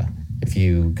Alabama. If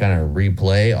you kind of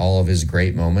replay all of his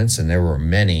great moments, and there were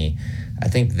many, I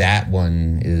think that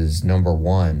one is number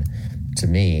 1 to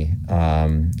me.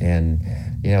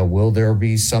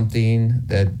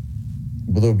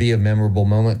 Will there be a memorable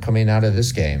moment coming out of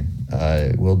this game?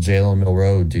 Will Jalen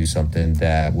Milroe do something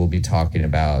that we'll be talking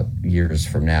about years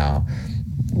from now?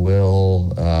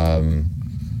 Will, I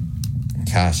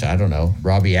don't know,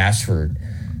 Robbie Ashford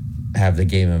have the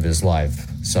game of his life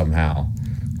somehow?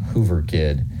 Hoover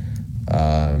kid.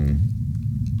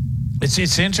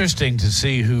 It's interesting to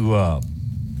see who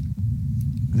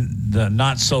the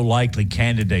not so likely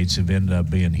candidates have ended up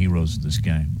being heroes of this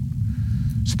game.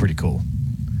 It's pretty cool.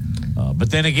 But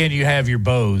then again, you have your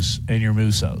Bows and your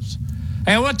Musos.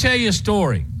 Hey, I want to tell you a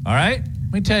story, all right?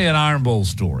 Let me tell you an Iron Bowl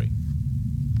story,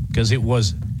 because it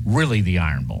was really the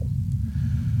Iron Bowl.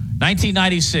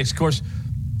 1996, of course,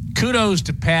 kudos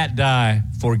to Pat Dye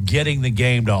for getting the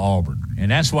game to Auburn.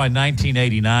 And that's why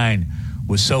 1989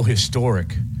 was so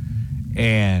historic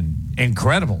and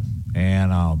incredible.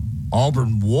 And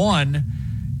Auburn won,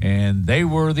 and they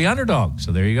were the underdog.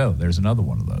 So there you go. There's another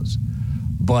one of those.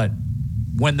 But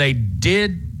when they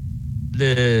did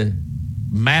the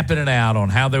mapping it out on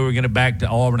how they were going to back to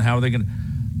Auburn,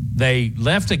 they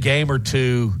left a game or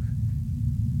two,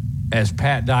 as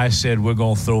Pat Dye said, we're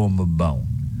going to throw them a bone.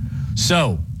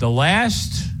 So the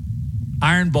last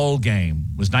Iron Bowl game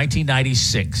was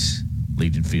 1996,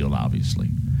 Legion Field, obviously.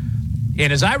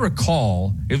 And as I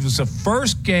recall, it was the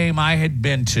first game I had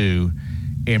been to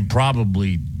in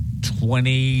probably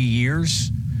 20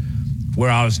 years where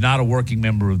I was not a working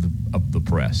member of the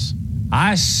press.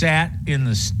 I sat in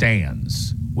the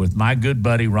stands with my good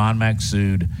buddy Ron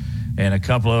Maxsood and a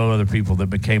couple of other people that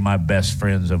became my best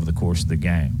friends over the course of the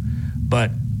game.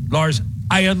 But, Lars,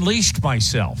 I unleashed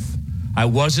myself. I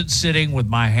wasn't sitting with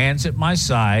my hands at my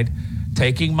side,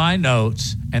 taking my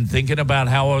notes and thinking about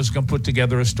how I was going to put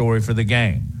together a story for the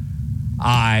game.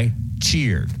 I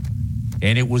cheered,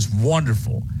 and it was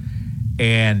wonderful.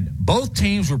 And both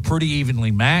teams were pretty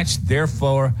evenly matched,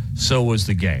 therefore, so was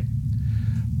the game.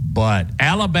 But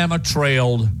Alabama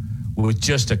trailed with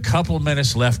just a couple of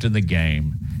minutes left in the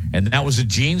game, and that was a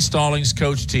Gene Stallings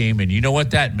coach team, and you know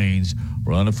what that means.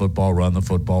 Run the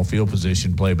football, field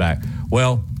position, play back.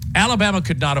 Well, Alabama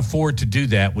could not afford to do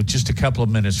that with just a couple of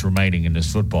minutes remaining in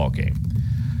this football game.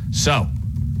 So,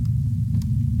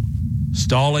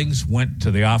 Stallings went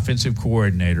to the offensive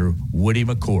coordinator, Woody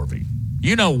McCorvey.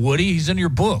 You know Woody. He's in your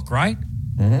book, right?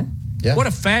 Mm-hmm. Yeah. What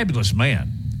a fabulous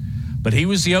man. But he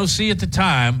was the OC at the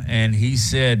time, and he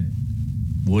said,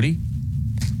 Woody,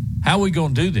 how are we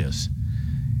going to do this?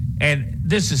 And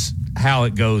this is how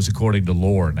it goes according to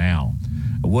lore now.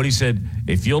 Woody said,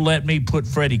 if you'll let me put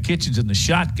Freddie Kitchens in the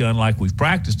shotgun like we've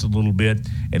practiced a little bit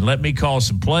and let me call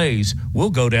some plays, we'll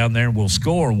go down there and we'll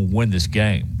score and we'll win this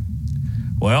game.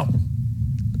 Well,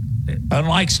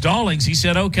 unlike Stallings, he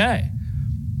said okay.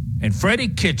 And Freddie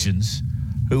Kitchens,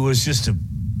 who was just a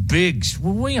big –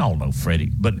 well, we all know Freddie.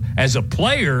 But as a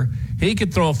player, he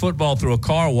could throw a football through a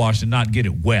car wash and not get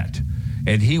it wet.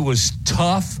 And he was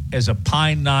tough as a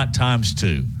pine knot times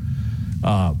two.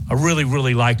 I really,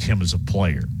 really liked him as a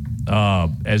player.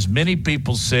 As many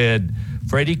people said,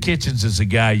 Freddie Kitchens is a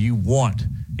guy you want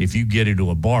if you get into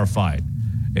a bar fight.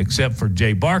 Except for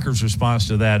Jay Barker's response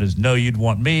to that is, no, you'd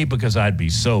want me because I'd be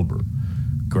sober.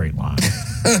 Great line.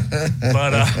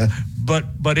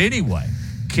 But anyway,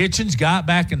 Kitchens got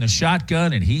back in the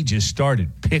shotgun, and he just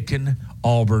started picking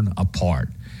Auburn apart.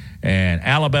 And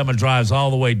Alabama drives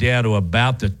all the way down to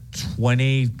about the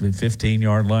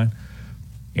 15-yard line.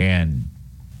 And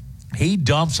he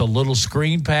dumps a little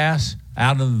screen pass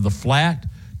out into the flat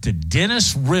to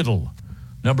Dennis Riddle,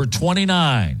 number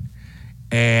 29.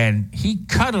 And he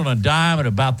cut on a dime at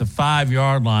about the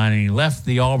 5-yard line, and he left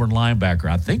the Auburn linebacker.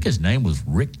 I think his name was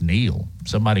Rick Neal.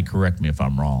 Somebody correct me if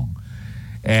I'm wrong.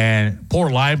 And poor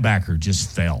linebacker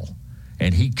just fell.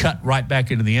 And he cut right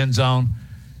back into the end zone.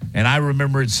 And I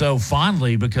remember it so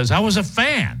fondly because I was a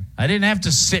fan. I didn't have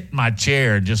to sit in my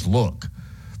chair and just look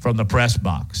from the press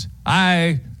box.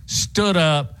 I stood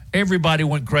up. Everybody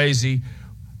went crazy.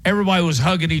 Everybody was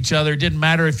hugging each other. Didn't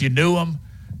matter if you knew them.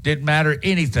 Didn't matter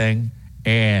anything.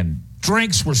 And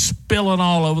drinks were spilling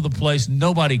all over the place.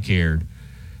 Nobody cared.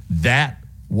 That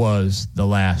was the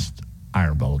last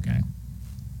Iron Bowl game.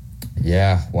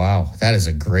 Yeah, wow. That is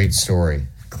a great story.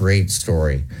 Great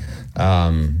story.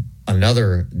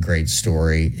 Another great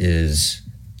story is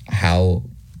how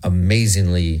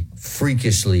amazingly,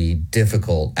 freakishly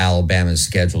difficult Alabama's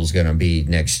schedule is going to be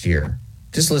next year.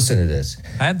 Just listen to this.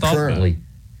 I hadn't thought Currently,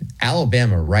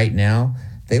 Alabama right now,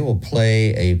 they will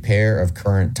play a pair of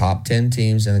current top 10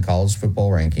 teams in the college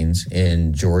football rankings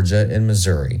in Georgia and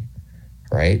Missouri,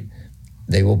 right?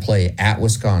 They will play at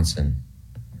Wisconsin,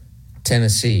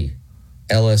 Tennessee,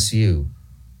 LSU,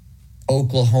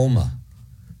 Oklahoma,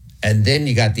 and then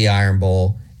you got the Iron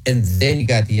Bowl, and then you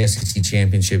got the SEC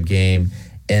championship game,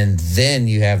 and then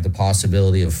you have the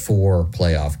possibility of 4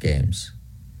 playoff games.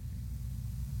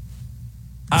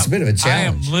 It's a bit of a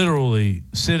challenge. I am literally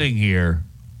sitting here,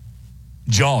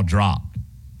 jaw dropped.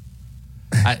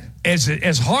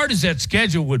 As hard as that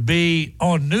schedule would be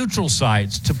on neutral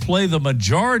sites to play the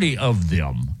majority of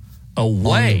them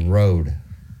away. On the road.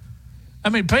 I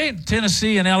mean, playing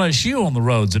Tennessee and LSU on the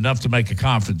road's enough to make a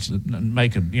conference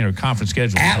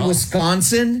schedule. At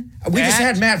Wisconsin? We just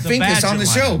had Matt Finkus on the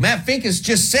show. Matt Finkus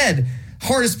just said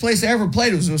hardest place I ever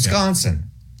played was Wisconsin.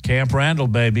 Camp Randall,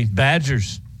 baby.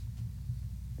 Badgers.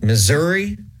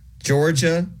 Missouri,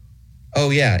 Georgia. Oh,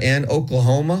 yeah, and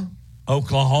Oklahoma.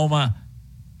 Oklahoma.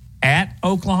 At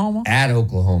Oklahoma? At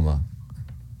Oklahoma.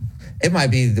 It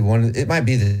might be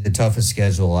the toughest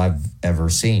schedule I've ever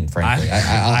seen, frankly.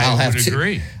 I'll have to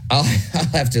agree. I'll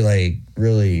have to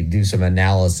really do some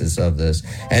analysis of this.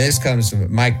 And this comes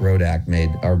from Mike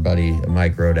Rodak our buddy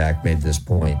Mike Rodak made this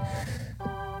point.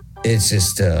 It's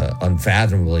just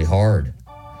unfathomably hard.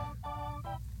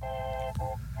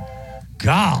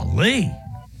 Golly.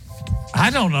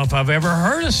 I don't know if I've ever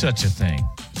heard of such a thing.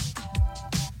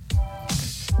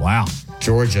 Wow.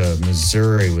 Georgia,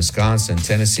 Missouri, Wisconsin,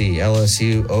 Tennessee,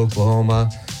 LSU, Oklahoma,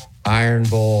 Iron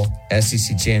Bowl,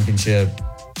 SEC championship,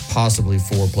 possibly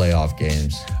 4 playoff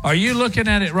games. Are you looking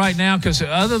at it right now? Because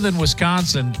other than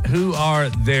Wisconsin, who are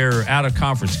their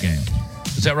out-of-conference games?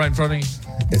 Is that right in front of you?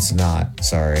 It's not.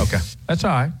 Sorry. Okay. That's all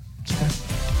right. Okay.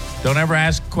 Don't ever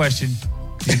ask a question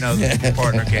you know that your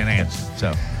partner can't answer.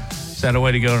 So is that a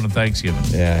way to go into Thanksgiving?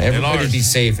 Yeah, everybody be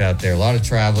safe out there. A lot of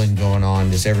traveling going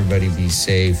on. Just everybody be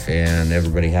safe and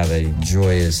everybody have a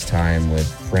joyous time with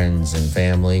friends and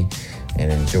family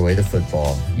and enjoy the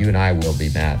football. You and I will be,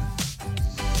 Matt.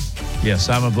 Yes,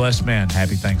 I'm a blessed man.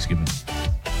 Happy Thanksgiving.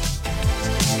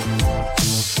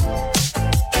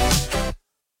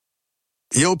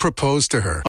 You'll propose to her.